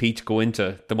MotoGP to go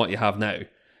into than what you have now,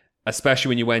 especially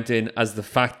when you went in as the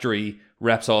factory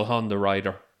Repsol Honda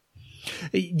rider.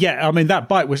 Yeah, that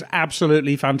bike was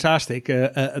absolutely fantastic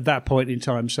at that point in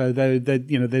time. So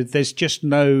there's just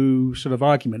no sort of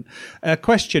argument.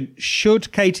 Question: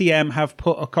 should KTM have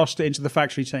put Acosta into the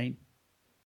factory team?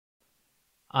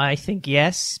 I think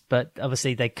yes, but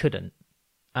obviously they couldn't.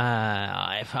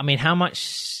 How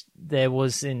much there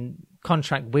was in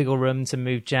contract wiggle room to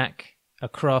move Jack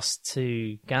across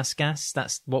to Gas?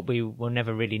 That's what we will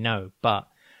never really know. But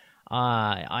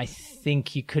I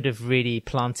think you could have really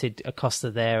planted Acosta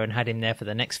there and had him there for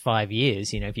the next 5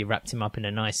 years, if you wrapped him up in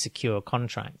a nice, secure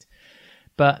contract.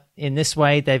 But in this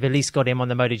way, they've at least got him on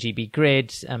the MotoGP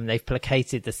grid. They've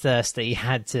placated the thirst that he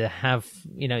had to have,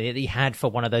 that he had for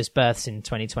one of those berths in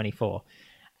 2024.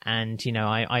 And,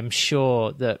 I'm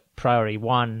sure that priority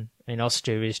one in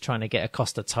Austria is trying to get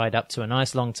Acosta tied up to a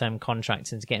nice long-term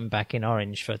contract and to get him back in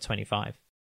orange for 25.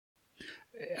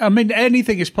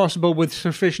 Anything is possible with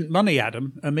sufficient money,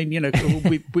 Adam.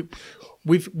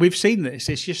 We've seen this.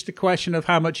 It's just a question of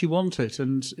how much you want it,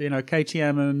 and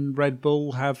KTM and Red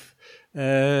Bull have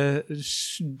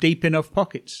deep enough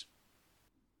pockets.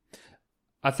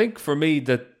 I think for me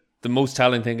that the most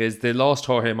telling thing is they lost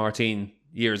Jorge Martin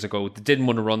years ago. They didn't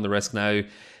want to run the risk now.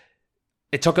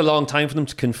 It took a long time for them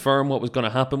to confirm what was going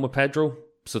to happen with Pedro,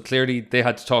 so clearly they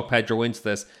had to talk Pedro into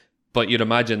this. But you'd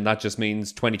imagine that just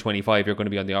means 2025 you're going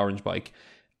to be on the orange bike.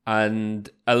 And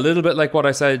a little bit like what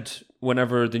I said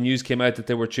whenever the news came out that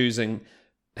they were choosing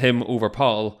him over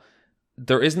Paul,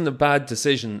 there isn't a bad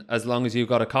decision as long as you've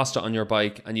got Acosta on your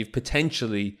bike and you've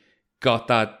potentially got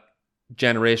that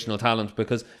generational talent,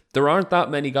 because there aren't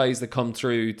that many guys that come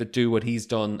through that do what he's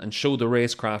done and show the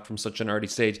racecraft from such an early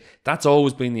stage. That's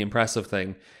always been the impressive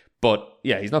thing. But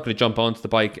yeah, he's not going to jump onto the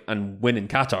bike and win in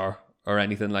Qatar or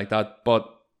anything like that. But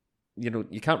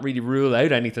you can't really rule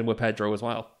out anything with Pedro as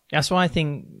well. That's why I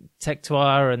think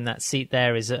Tectoir and that seat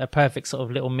there is a perfect sort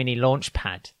of little mini launch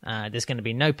pad. There's going to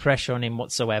be no pressure on him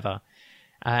whatsoever.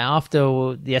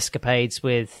 After the escapades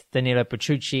with Danilo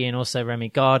Petrucci and also Remy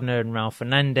Gardner and Raul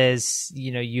Fernandez,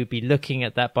 you'd be looking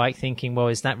at that bike thinking, well,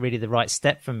 is that really the right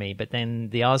step for me? But then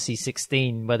the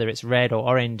RC16, whether it's red or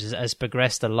orange, has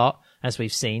progressed a lot, as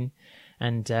we've seen.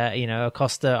 And,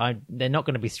 Acosta, they're not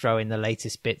going to be throwing the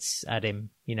latest bits at him,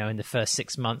 in the first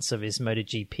 6 months of his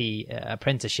MotoGP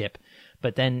apprenticeship.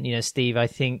 But then, Steve, I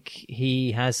think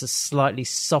he has a slightly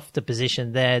softer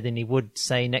position there than he would,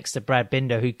 say, next to Brad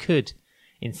Binder, who could,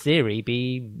 in theory,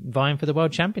 be vying for the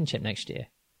World Championship next year.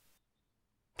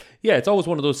 Yeah, it's always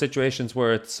one of those situations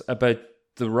where it's about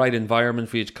the right environment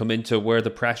for you to come into, where the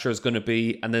pressure is going to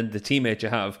be, and then the teammate you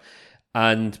have.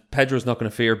 And Pedro's not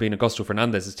going to fear being Augusto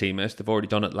Fernandez's teammate. They've already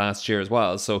done it last year as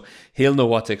well, so he'll know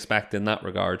what to expect in that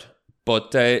regard.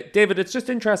 But David, it's just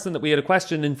interesting that we had a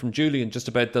question in from Julian just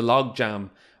about the logjam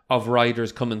of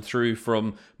riders coming through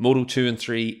from Moto 2 and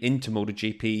 3 into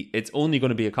MotoGP. It's only going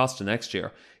to be Acosta next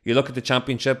year. You look at the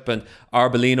championship and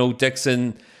Arbolino,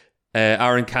 Dixon,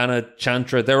 Aaron Canna,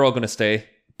 Chantra, they're all going to stay.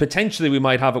 Potentially we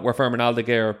might have it where Fermin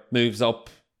Aldeguer moves up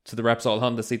to the Repsol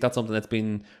Honda seat. That's something that's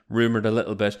been rumoured a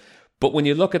little bit. But when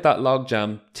you look at that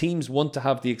logjam, teams want to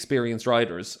have the experienced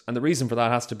riders. And the reason for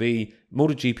that has to be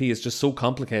MotoGP is just so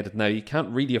complicated now. You can't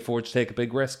really afford to take a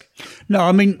big risk.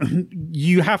 No,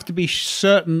 you have to be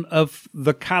certain of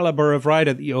the caliber of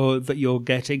rider that you're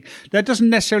getting. That doesn't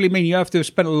necessarily mean you have to have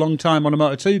spent a long time on a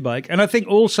Moto2 bike. And I think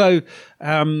also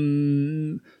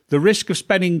the risk of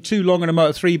spending too long on a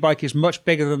Moto3 bike is much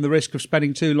bigger than the risk of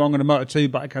spending too long on a Moto2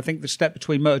 bike. I think the step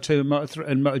between Moto2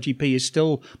 and MotoGP is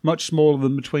still much smaller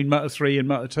than between Moto3 and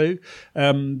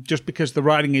Moto2, just because the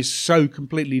riding is so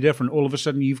completely different. All of a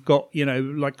sudden, you've got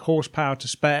like horsepower to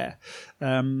spare.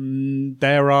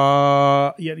 There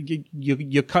are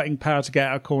you're cutting power to get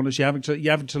out of corners. You're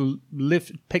having to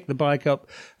pick the bike up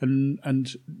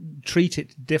and treat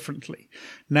it differently.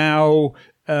 Now.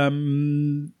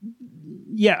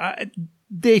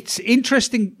 it's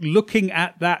interesting looking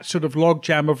at that sort of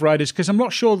logjam of riders, because I'm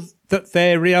not sure that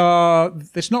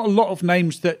there's not a lot of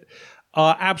names that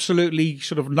are absolutely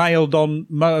sort of nailed on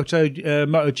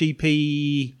MotoGP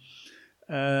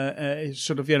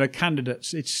sort of,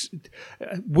 candidates.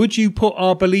 Would you put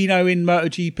Arbolino in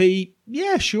MotoGP?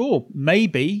 Yeah, sure,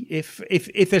 maybe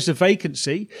if there's a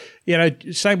vacancy.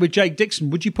 Same with Jake Dixon.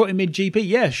 Would you put him in GP?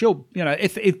 Yeah, sure.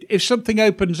 If something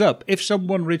opens up, if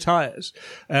someone retires,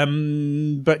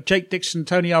 but Jake Dixon,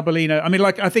 Tony Arbolino. I mean,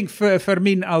 I think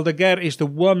Fermin Aldeguer is the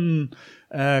one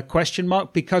question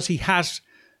mark, because he has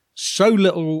so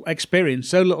little experience,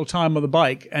 so little time on the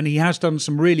bike, and he has done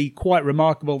some really quite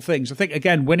remarkable things. I think,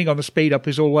 again, winning on the speed up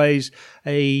is always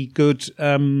a good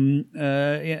sign.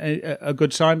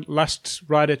 Last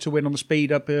rider to win on the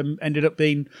speed up ended up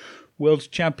being world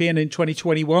champion in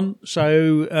 2021.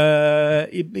 So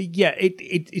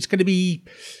it's going to be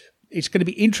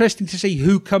interesting to see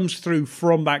who comes through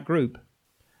from that group.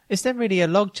 Is there really a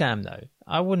logjam, though?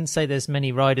 I wouldn't say there's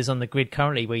many riders on the grid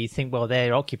currently where you think, well,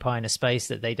 they're occupying a space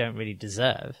that they don't really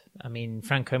deserve. I mean,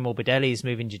 Franco Morbidelli is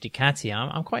moving to Ducati.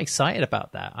 I'm quite excited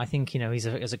about that. I think, he's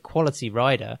a quality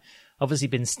rider. Obviously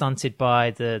been stunted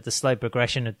by the slow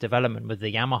progression of development with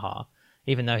the Yamaha,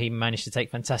 even though he managed to take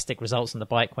fantastic results on the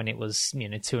bike when it was,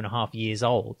 2.5 years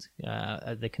old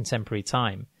at the contemporary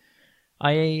time.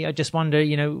 I just wonder,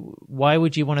 why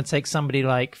would you want to take somebody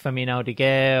like Fermin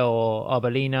Aldeguer or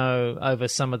Arbolino over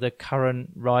some of the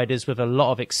current riders with a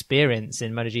lot of experience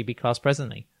in MotoGP class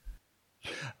presently?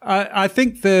 I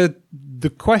think the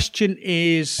question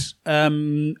is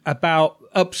about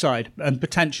upside and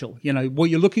potential. What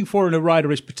you're looking for in a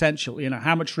rider is potential.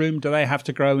 How much room do they have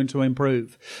to grow and to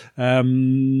improve?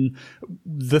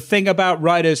 The thing about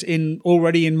riders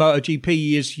already in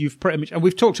MotoGP is you've pretty much, and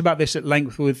we've talked about this at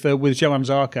length with Johann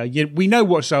Zarco. We know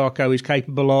what Zarco is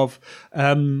capable of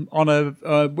on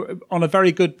a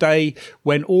very good day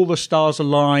when all the stars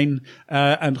align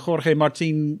and Jorge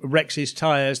Martin wrecks his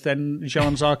tires. Then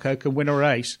Johann Zarco can win a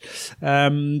race.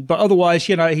 But otherwise,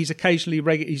 he's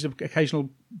occasional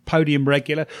podium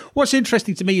regular. What's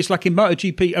interesting to me is, like in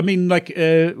MotoGP, I mean,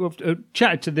 I've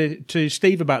chatted to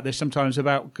Steve about this sometimes,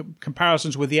 about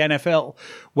comparisons with the NFL,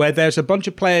 where there's a bunch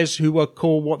of players who are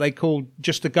called what they call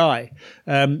just a guy.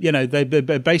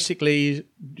 They're basically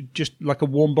just like a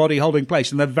warm body holding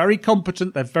place, and they're very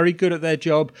competent, they're very good at their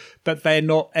job, but they're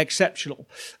not exceptional.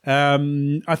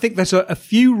 I think there's a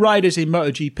few riders in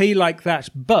MotoGP like that,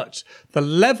 but the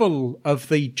level of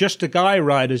the just a guy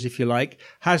riders, if you like,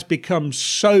 has become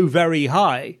so very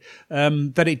high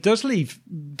that it doesn't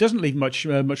leave much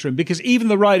room, because even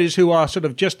the riders who are sort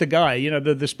of just a guy,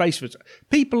 the space for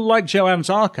people like Johann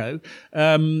Zarco,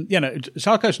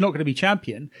 Zarco's not going to be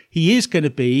champion. He is going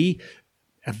to be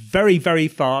a very, very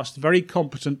fast, very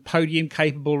competent,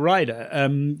 podium-capable rider.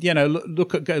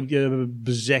 Look at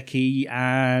Bezzecchi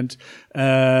and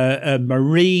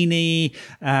Marini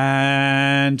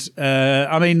and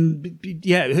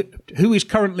who is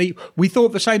currently? We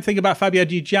thought the same thing about Fabio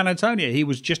Di Giannantonio. He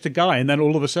was just a guy, and then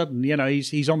all of a sudden,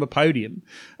 he's on the podium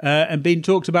and being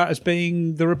talked about as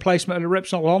being the replacement of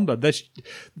Repsol Honda. There's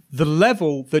the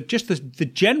level, the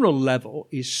general level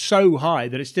is so high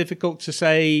that it's difficult to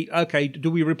say, okay,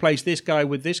 do we replace this guy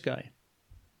with this guy?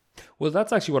 Well,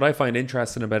 that's actually what I find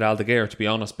interesting about Aldeguer, to be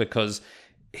honest, because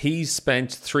he's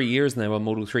spent 3 years now on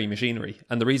Moto3 machinery.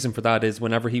 And the reason for that is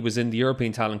whenever he was in the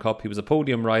European Talent Cup, he was a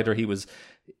podium rider. He was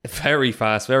very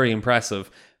fast, very impressive,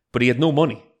 but he had no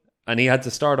money. And he had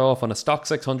to start off on a stock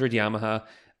 600 Yamaha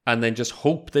and then just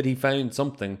hope that he found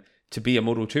something to be a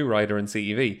Moto2 rider in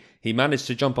CEV. He managed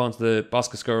to jump onto the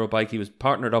Boscoscuro bike. He was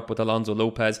partnered up with Alonso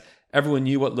Lopez. Everyone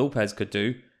knew what Lopez could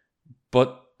do,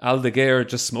 but Aldeguer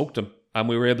just smoked him. And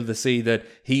we were able to see that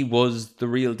he was the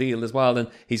real deal as well. And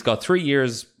he's got 3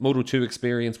 years Moto2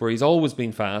 experience where he's always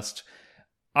been fast.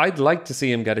 I'd like to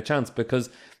see him get a chance because,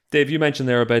 Dave, you mentioned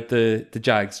there about the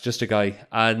Jags, just a guy.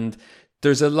 And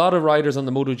there's a lot of riders on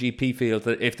the MotoGP field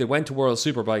that if they went to World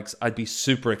Superbikes, I'd be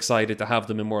super excited to have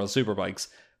them in World Superbikes.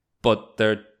 But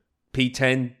they're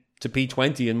P10 to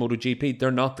P20 in MotoGP.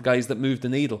 They're not the guys that move the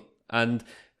needle. And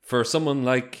for someone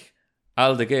like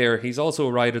Aldeguer, he's also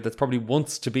a rider that probably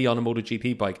wants to be on a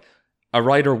MotoGP bike. A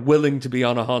rider willing to be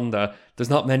on a Honda. There's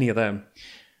not many of them.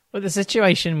 Well, the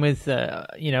situation with,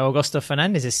 Augusto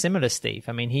Fernandez is similar, Steve.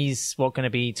 I mean, he's going to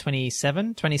be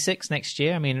 27, 26 next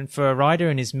year. I mean, for a rider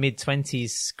in his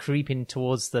mid-20s creeping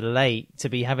towards the late to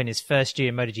be having his first year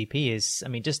in MotoGP is, I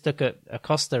mean, just look at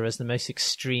Acosta as the most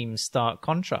extreme stark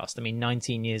contrast. I mean,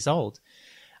 19 years old.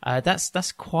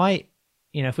 That's quite,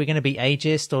 if we're going to be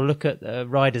ageist or look at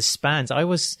riders' spans, I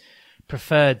was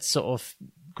preferred sort of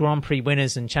Grand Prix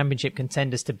winners and championship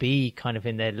contenders to be kind of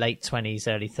in their late 20s,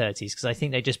 early 30s, because I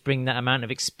think they just bring that amount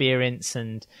of experience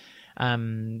and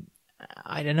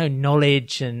I don't know,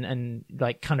 knowledge and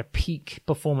like kind of peak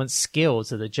performance skill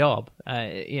to the job,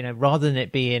 rather than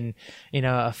it being,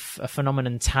 a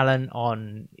phenomenon talent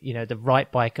on, the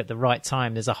right bike at the right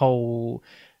time. There's a whole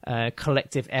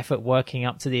collective effort working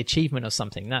up to the achievement of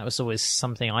something. That was always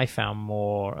something I found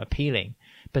more appealing.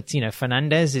 But,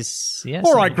 Fernandez is,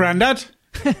 all right, Grandad.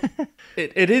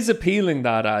 It is appealing,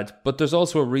 that ad, but there's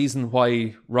also a reason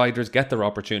why riders get their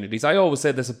opportunities. I always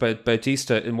say this about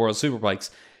Bautista in World Superbikes.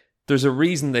 There's a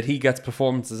reason that he gets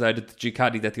performances out of the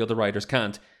Ducati that the other riders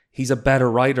can't. He's a better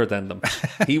rider than them.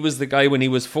 He was the guy when he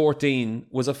was 14,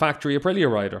 was a factory Aprilia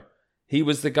rider. He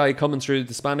was the guy coming through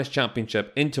the Spanish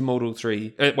Championship into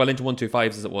Moto3, into 125s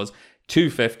as it was,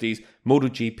 250s,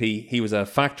 MotoGP. He was a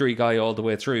factory guy all the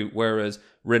way through, whereas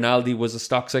Rinaldi was a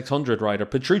stock 600 rider.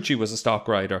 Petrucci was a stock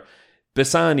rider.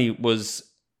 Bassani was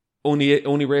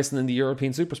only racing in the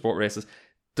European Supersport races.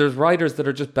 There's riders that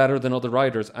are just better than other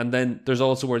riders, and then there's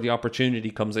also where the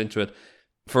opportunity comes into it.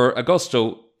 For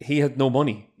Augusto, he had no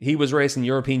money. He was racing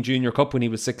European Junior Cup when he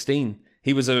was 16.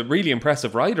 He was a really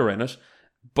impressive rider in it,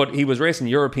 but he was racing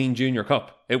European Junior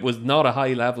Cup. It was not a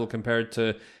high level compared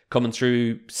to coming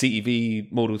through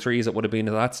CEV Moto3 as it would have been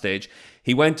at that stage.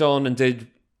 He went on and did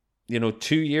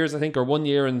 2 years, I think, or 1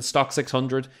 year in stock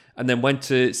 600, and then went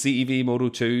to CEV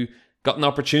Moto2, got an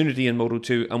opportunity in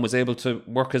Moto2 and was able to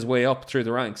work his way up through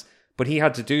the ranks. But he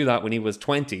had to do that when he was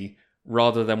 20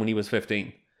 rather than when he was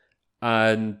 15.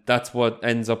 And that's what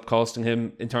ends up costing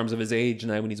him in terms of his age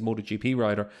now when he's a MotoGP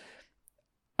rider.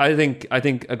 I think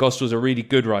Augusto's a really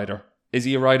good rider. Is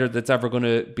he a rider that's ever going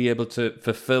to be able to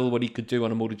fulfill what he could do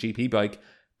on a MotoGP bike?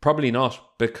 Probably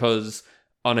not, because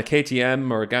on a KTM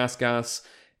or a gas,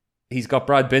 he's got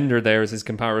Brad Binder there as his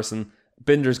comparison.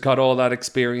 Binder's got all that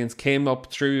experience, came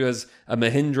up through as a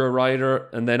Mahindra rider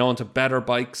and then on to better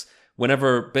bikes.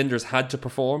 Whenever Binder's had to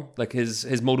perform, like his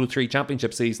Moto3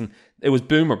 championship season, it was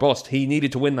boom or bust. He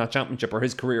needed to win that championship or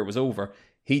his career was over.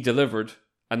 He delivered,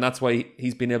 and that's why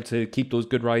he's been able to keep those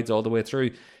good rides all the way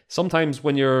through. Sometimes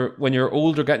when you're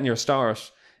older getting your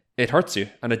start, it hurts you,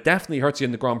 and it definitely hurts you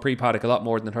in the Grand Prix paddock a lot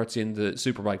more than it hurts you in the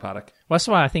Superbike paddock. Well, that's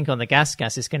why I think on the gas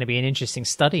it's going to be an interesting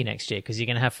study next year, because you're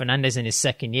going to have Fernandez in his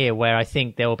second year, where I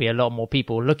think there will be a lot more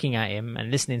people looking at him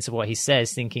and listening to what he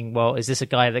says, thinking, well, is this a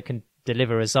guy that can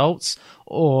deliver results,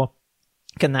 or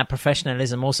can that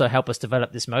professionalism also help us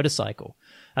develop this motorcycle?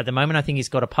 At the moment, I think he's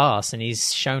got a pass, and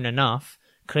he's shown enough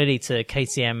clearly to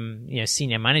KTM,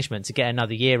 senior management to get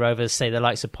another year over, say, the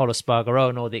likes of Polo Spargaro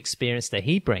and all the experience that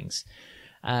he brings.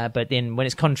 But then when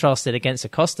it's contrasted against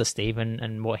Acosta, Steve,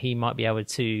 and what he might be able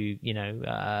to,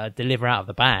 deliver out of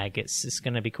the bag, it's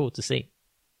going to be cool to see.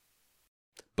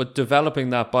 But developing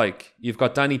that bike, you've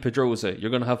got Danny Pedrosa, you're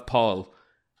going to have Paul.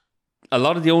 A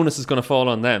lot of the onus is going to fall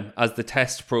on them as the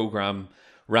test program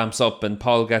ramps up and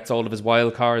Paul gets all of his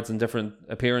wild cards and different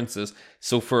appearances.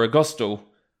 So for Augusto,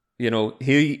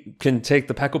 he can take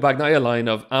the Pecco Bagnaia line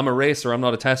of, I'm a racer, I'm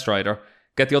not a test rider.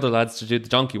 Get the other lads to do the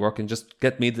donkey work and just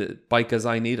get me the bike as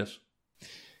I need it.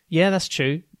 Yeah, that's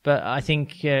true. But I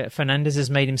think Fernandez has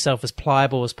made himself as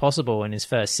pliable as possible in his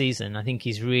first season. I think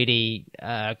he's really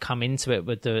come into it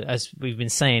with as we've been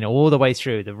saying all the way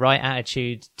through, the right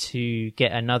attitude to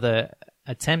get another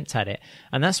attempt at it.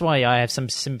 And that's why I have some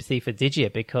sympathy for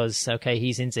Digia, because, okay,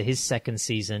 he's into his second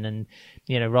season, and,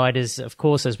 riders, of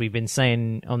course, as we've been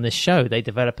saying on this show, they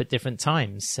develop at different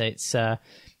times. It's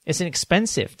an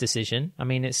expensive decision. I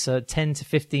mean, it's a 10 to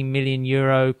 15 million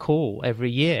euro call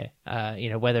every year,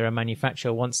 whether a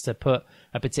manufacturer wants to put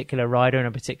a particular rider and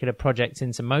a particular project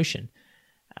into motion.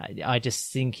 I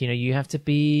just think, you have to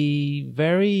be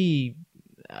very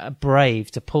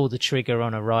brave to pull the trigger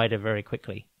on a rider very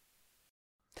quickly.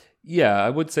 Yeah, I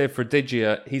would say for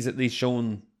Digia, he's at least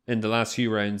shown in the last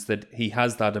few rounds that he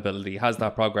has that ability, has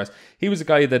that progress. He was a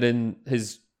guy that in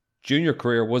his junior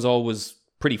career was always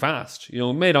pretty fast.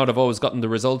 May not have always gotten the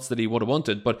results that he would have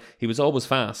wanted, but he was always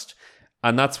fast.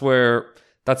 And that's where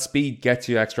that speed gets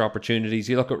you extra opportunities.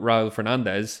 You look at Raul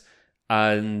Fernandez,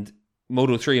 and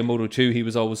Moto3 and Moto2, he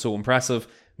was always so impressive.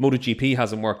 MotoGP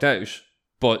hasn't worked out,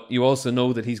 but you also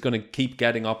know that he's going to keep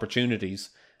getting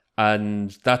opportunities.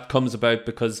 And that comes about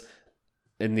because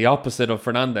in the opposite of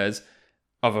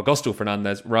Augusto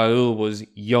Fernandez, Raul was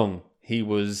young. He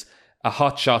was a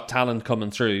hotshot talent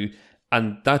coming through.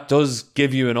 And that does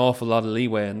give you an awful lot of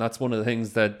leeway. And that's one of the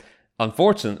things that,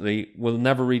 unfortunately, will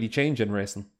never really change in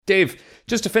racing. Dave,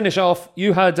 just to finish off,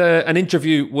 you had an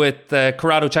interview with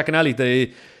Corrado Cecchinelli,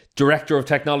 the Director of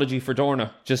Technology for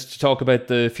Dorna, just to talk about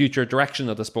the future direction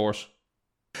of the sport.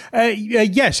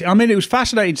 Yes, I mean, it was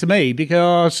fascinating to me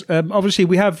because obviously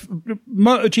we have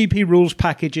MotoGP rules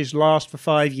packages last for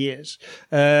 5 years.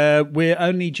 We're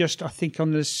only just, I think,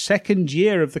 on the second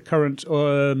year of the current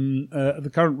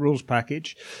rules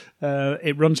package.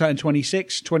 It runs out in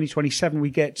 2027 we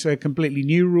get completely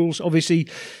new rules. Obviously,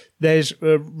 there's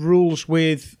rules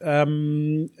with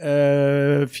fuel.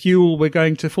 We're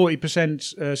going to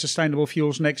 40% sustainable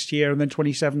fuels next year, and then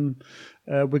 27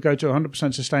 we go to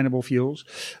 100% sustainable fuels.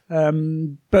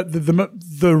 But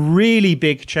the really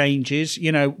big changes,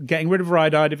 getting rid of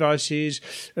ride-eye devices,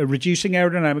 reducing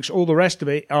aerodynamics, all the rest of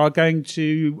it are going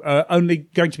to only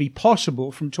going to be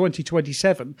possible from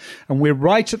 2027. And we're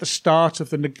right at the start of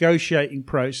the negotiating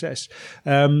process.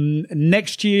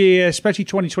 Next year, especially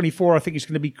 2024, I think is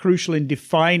going to be crucial in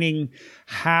defining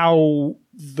how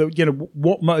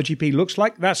what MotoGP looks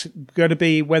like. That's going to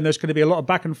be when there's going to be a lot of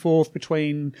back and forth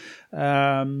between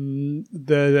between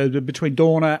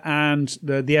Dorna and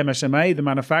the MSMA, the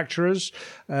manufacturers.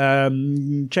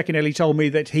 Cecchinelli told me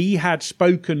that he had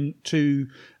spoken to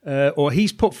or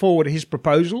he's put forward his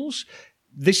proposals.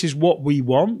 This is what we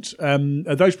want.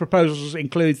 Those proposals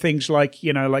include things like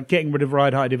getting rid of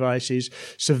ride-high devices,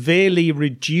 severely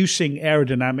reducing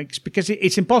aerodynamics, because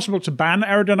it's impossible to ban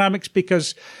aerodynamics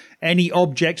because any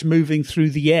object moving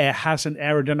through the air has an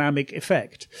aerodynamic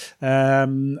effect.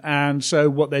 And so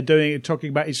what they're talking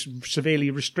about is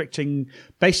severely restricting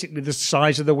basically the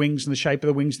size of the wings and the shape of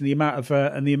the wings and the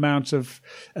amount of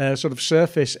sort of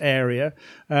surface area.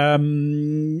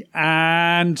 And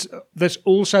there's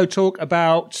also talk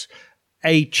about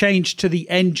a change to the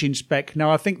engine spec. Now,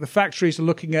 I think the factories are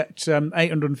looking at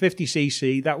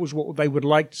 850cc. That was what they would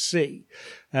like to see.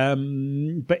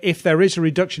 But if there is a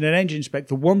reduction in engine spec,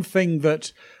 the one thing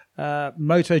that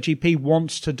MotoGP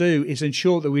wants to do is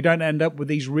ensure that we don't end up with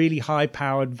these really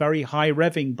high-powered, very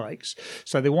high-revving bikes.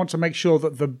 So they want to make sure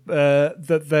that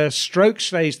the stroke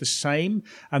stays the same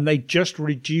and they just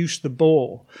reduce the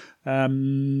bore.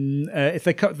 If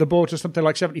they cut the bore to something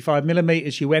like 75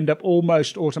 millimeters, you end up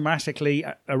almost automatically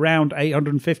around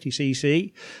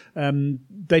 850cc.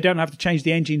 They don't have to change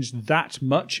the engines that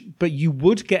much, but you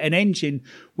would get an engine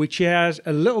which has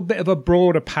a little bit of a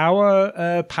broader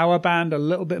power band, a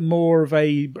little bit more of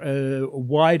a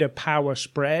wider power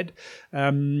spread.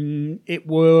 It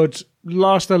would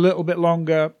last a little bit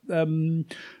longer.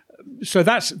 So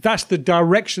that's the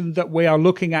direction that we are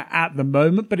looking at the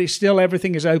moment, but it's still,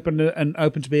 everything is open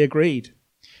to be agreed.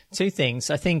 Two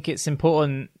things. I think it's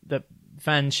important that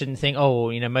fans shouldn't think,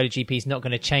 MotoGP is not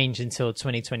going to change until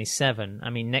 2027. I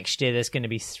mean, next year there's going to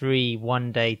be 3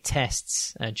 one-day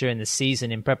tests during the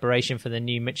season in preparation for the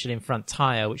new Michelin front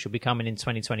tyre, which will be coming in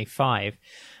 2025.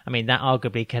 I mean, that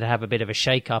arguably could have a bit of a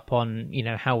shake-up on,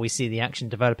 how we see the action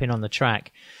developing on the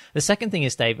track. The second thing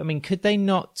is, Dave, I mean, could they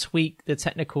not tweak the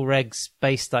technical regs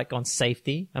based on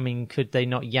safety? I mean, could they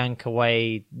not yank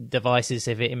away devices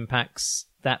if it impacts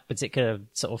that particular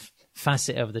sort of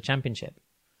facet of the championship?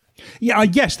 Yeah,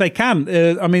 yes, they can.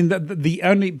 I mean, the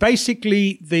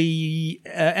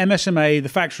MSMA, the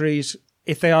factories,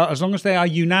 if they are, as long as they are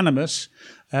unanimous,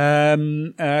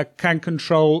 can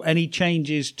control any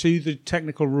changes to the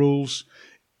technical rules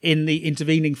in the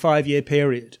intervening 5-year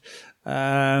period.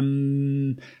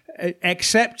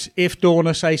 Except if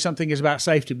Dorna say something is about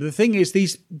safety. But the thing is,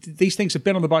 these things have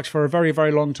been on the bikes for a very,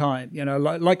 very long time.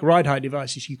 Like ride height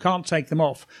devices, you can't take them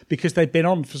off because they've been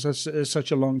on for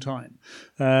such a long time.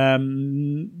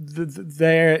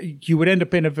 You would end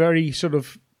up in a very strong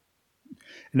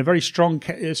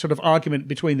sort of argument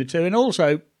between the two. And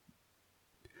also,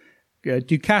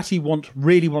 Ducati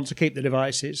really want to keep the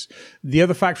devices. The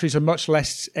other factories are much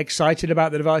less excited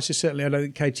about the devices. Certainly, I don't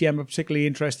think KTM are particularly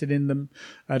interested in them.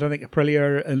 I don't think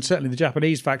Aprilia, and certainly the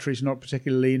Japanese factories, are not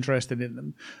particularly interested in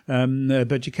them.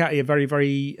 But Ducati are very,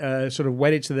 very sort of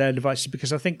wedded to their devices,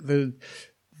 because I think the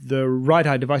ride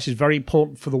height device is very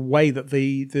important for the way that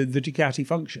the Ducati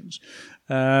functions.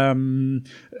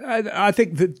 I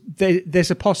think that there's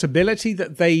a possibility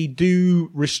that they do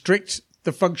restrict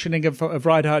the functioning of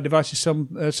ride height devices some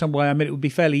way. I mean, it would be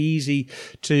fairly easy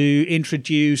to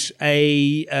introduce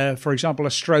for example,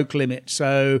 a stroke limit.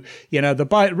 So, rear of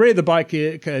the bike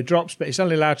drops, but it's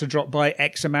only allowed to drop by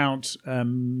X amount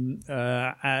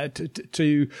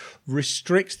to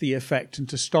restrict the effect and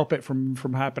to stop it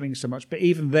from happening so much. But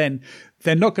even then,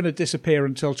 they're not going to disappear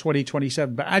until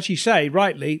 2027. But as you say,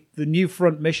 rightly, the new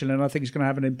front Michelin, I think, is going to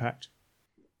have an impact.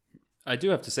 I do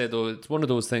have to say, though, it's one of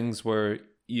those things where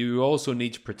you also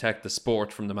need to protect the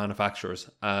sport from the manufacturers.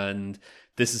 And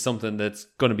this is something that's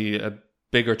going to be a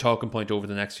bigger talking point over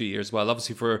the next few years. Well,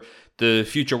 obviously for the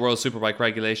future World Superbike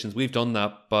regulations, we've done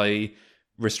that by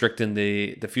restricting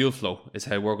the fuel flow is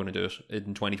how we're going to do it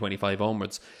in 2025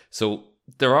 onwards. So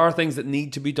there are things that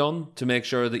need to be done to make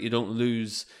sure that you don't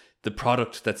lose the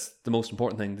product that's the most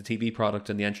important thing, the TV product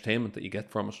and the entertainment that you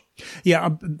get from it. Yeah,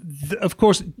 of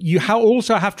course, you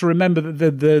also have to remember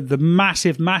that the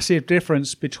massive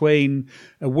difference between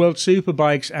World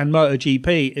Superbikes and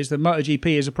MotoGP is that MotoGP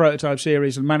is a prototype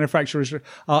series and manufacturers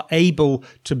are able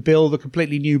to build a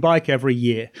completely new bike every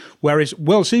year. Whereas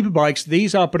World Superbikes,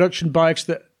 these are production bikes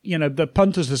that the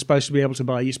punters are supposed to be able to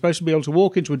buy. You're supposed to be able to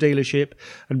walk into a dealership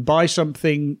and buy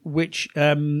something which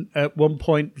at one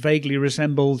point vaguely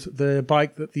resembled the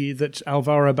bike that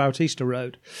Alvaro Bautista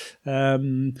rode.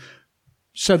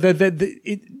 So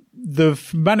the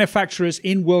manufacturers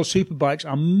in World Superbikes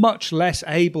are much less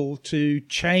able to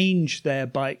change their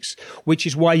bikes, which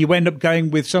is why you end up going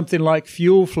with something like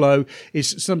fuel flow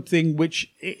is something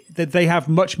that they have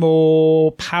much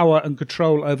more power and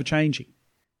control over changing.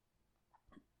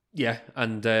 Yeah,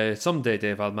 and someday,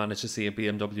 Dave, I'll manage to see a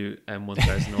BMW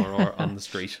M1000 or on the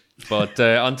street. But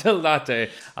until that day,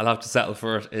 I'll have to settle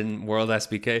for it in World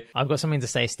SBK. I've got something to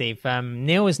say, Steve.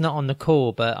 Neil is not on the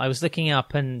call, but I was looking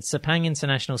up, and Sepang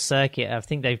International Circuit, I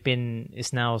think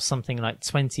it's now something like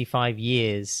 25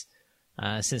 years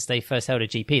since they first held a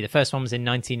GP. The first one was in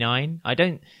 99. I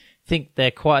don't think they're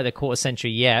quite at the quarter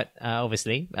century yet,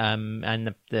 obviously,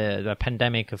 and the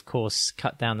pandemic, of course,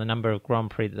 cut down the number of Grand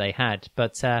Prix that they had.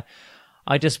 But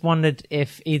I just wondered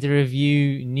if either of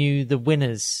you knew the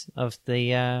winners of the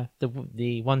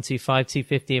 125,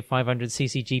 250, and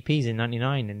 500cc GPs in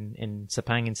 '99 in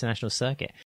Sepang International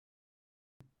Circuit.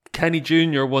 Kenny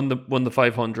Jr. won the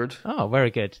 500. Oh, very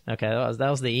good. Okay, that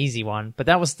was the easy one. But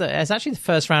it's actually the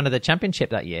first round of the championship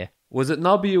that year. Was it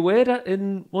Nobuo Ueda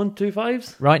in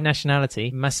 125s? Right nationality.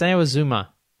 Masao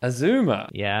Azuma. Azuma?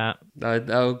 Yeah.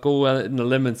 I'll go in the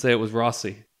limb and say it was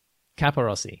Rossi.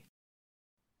 Caparossi.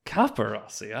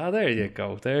 Caparossi. Ah, there you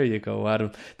go. There you go,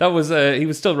 Adam. That was he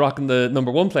was still rocking the number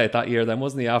 1 plate that year then,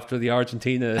 wasn't he, after the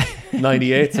Argentina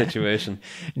 98 situation?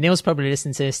 Neil's probably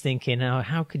listening to this thinking, oh,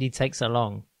 how could he take so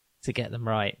long to get them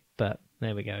right? But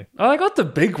there we go. Oh, I got the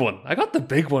big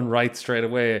one right straight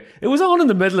away. It was on in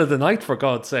the middle of the night, for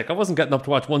God's sake. I wasn't getting up to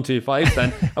watch 125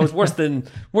 then. I was worse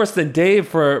than Dave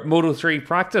for Moto3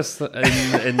 practice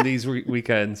in these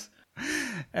weekends.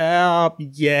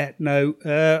 Yeah, no.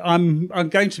 I'm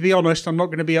going to be honest. I'm not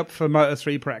going to be up for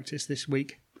Moto3 practice this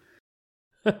week.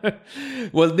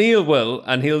 Well, Neil will,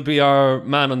 and he'll be our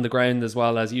man on the ground as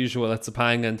well as usual at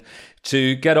Sepang. And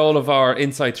to get all of our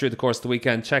insight through the course of the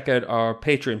weekend, check out our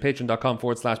Patreon,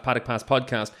 patreon.com/Paddock Pass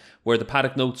podcast, where the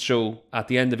Paddock Notes show at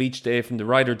the end of each day from the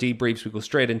rider debriefs, we go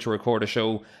straight into record a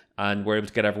show and we're able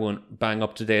to get everyone bang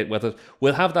up to date with it.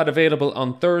 We'll have that available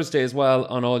on Thursday as well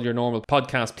on all your normal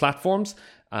podcast platforms.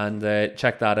 And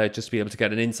check that out just to be able to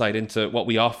get an insight into what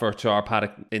we offer to our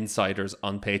Paddock insiders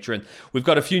on Patreon. We've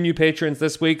got a few new patrons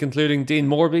this week, including Dean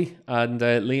Morby and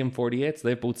Liam48. So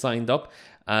they've both signed up.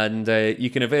 And you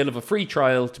can avail of a free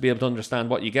trial to be able to understand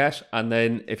what you get. And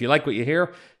then if you like what you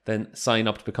hear, then sign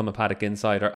up to become a Paddock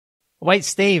insider. Wait,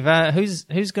 Steve,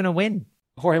 who's going to win?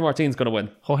 Jorge Martin's going to win.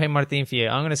 Jorge Martin for you.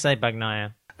 I'm going to say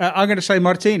Bagnaia. I'm going to say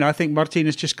Martin. I think Martin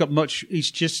has just got much.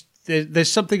 There's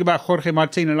something about Jorge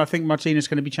Martin, and I think Martin is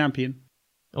going to be champion.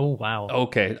 Oh, wow.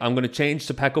 Okay, I'm going to change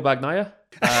to Pecco Bagnaia.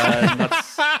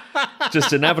 That's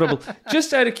just inevitable.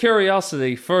 Just out of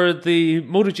curiosity, for the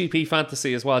MotoGP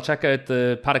fantasy as well, check out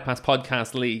the Paddock Pass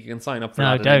Podcast League and sign up for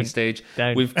that at any stage.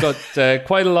 We've got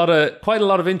quite a lot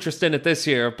of interest in it this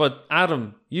year. But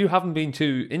Adam, you haven't been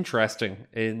too interesting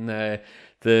in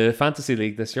the fantasy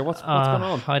league this year. What's going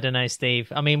on? I don't know,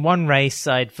 Steve. I mean, one race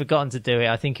I'd forgotten to do it.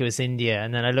 I think it was India,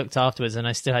 and then I looked afterwards and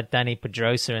I still had Danny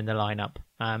Pedrosa in the lineup.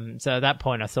 So at that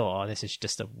point I thought, this is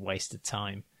just a waste of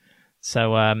time.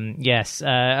 So yes,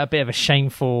 a bit of a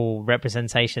shameful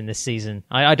representation this season.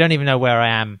 I don't even know where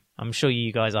I am. I'm sure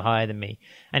you guys are higher than me.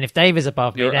 And if Dave is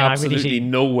above me, then absolutely I really should...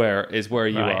 nowhere is where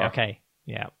you are. Okay,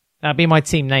 yeah. That'll be my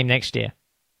team name next year.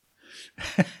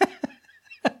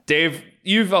 Dave,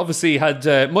 you've obviously had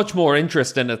much more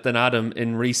interest in it than Adam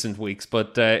in recent weeks,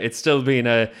 but it's still been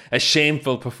a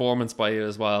shameful performance by you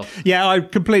as well. Yeah, I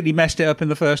completely messed it up in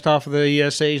the first half of the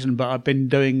season, but I've been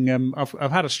doing.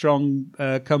 I've had a strong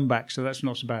comeback, so that's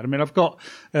not so bad. I mean, I've got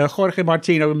Jorge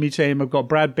Martino in my team, I've got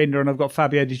Brad Binder, and I've got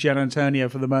Fabio Di Gianantonio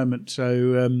for the moment.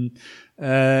 So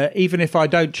even if I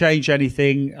don't change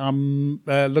anything, I'm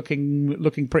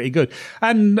looking pretty good.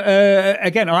 And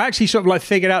again, I actually sort of like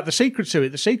figured out the secret to it.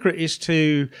 The secret is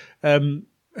to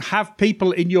have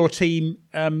people in your team,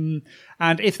 and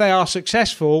if they are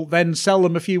successful, then sell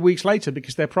them a few weeks later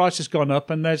because their price has gone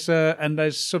up and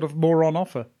there's sort of more on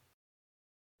offer.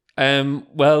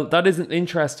 Well, that is an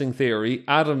interesting theory.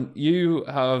 Adam, you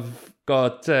have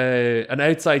got an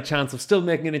outside chance of still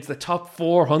making it into the top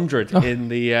 400 in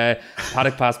the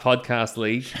Paddock Pass Podcast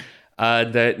League.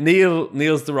 And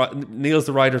Neil's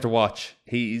the rider to watch.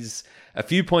 He's a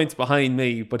few points behind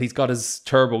me, but he's got his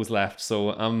turbos left, so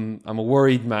I'm a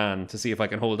worried man to see if I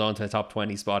can hold on to a top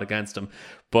 20 spot against him.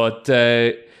 But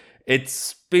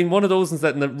it's been one of those ones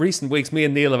that in the recent weeks, me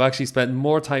and Neil have actually spent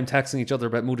more time texting each other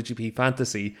about MotoGP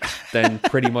fantasy than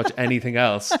pretty much anything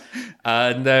else.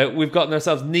 And we've gotten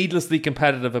ourselves needlessly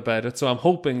competitive about it. So I'm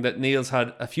hoping that Neil's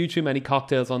had a few too many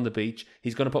cocktails on the beach.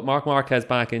 He's going to put Marc Marquez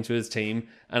back into his team,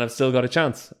 and I've still got a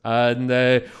chance. And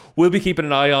we'll be keeping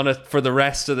an eye on it for the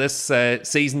rest of this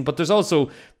season. But there's also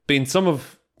been some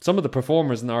of the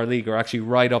performers in our league are actually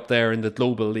right up there in the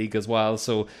global league as well.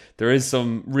 So there is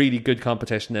some really good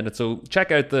competition in it. So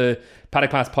check out the Paddock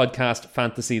Pass Podcast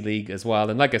Fantasy League as well.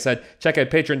 And like I said, check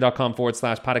out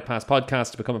patreon.com/Paddock Pass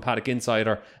Podcast to become a Paddock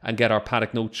Insider and get our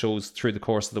Paddock Note shows through the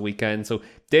course of the weekend. So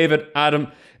David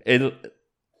and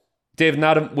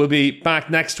Adam will be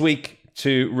back next week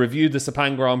to review the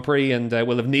Sepang Grand Prix, and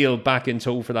we'll have Neil back in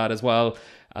tow for that as well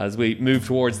as we move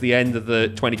towards the end of the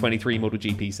 2023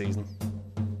 MotoGP season.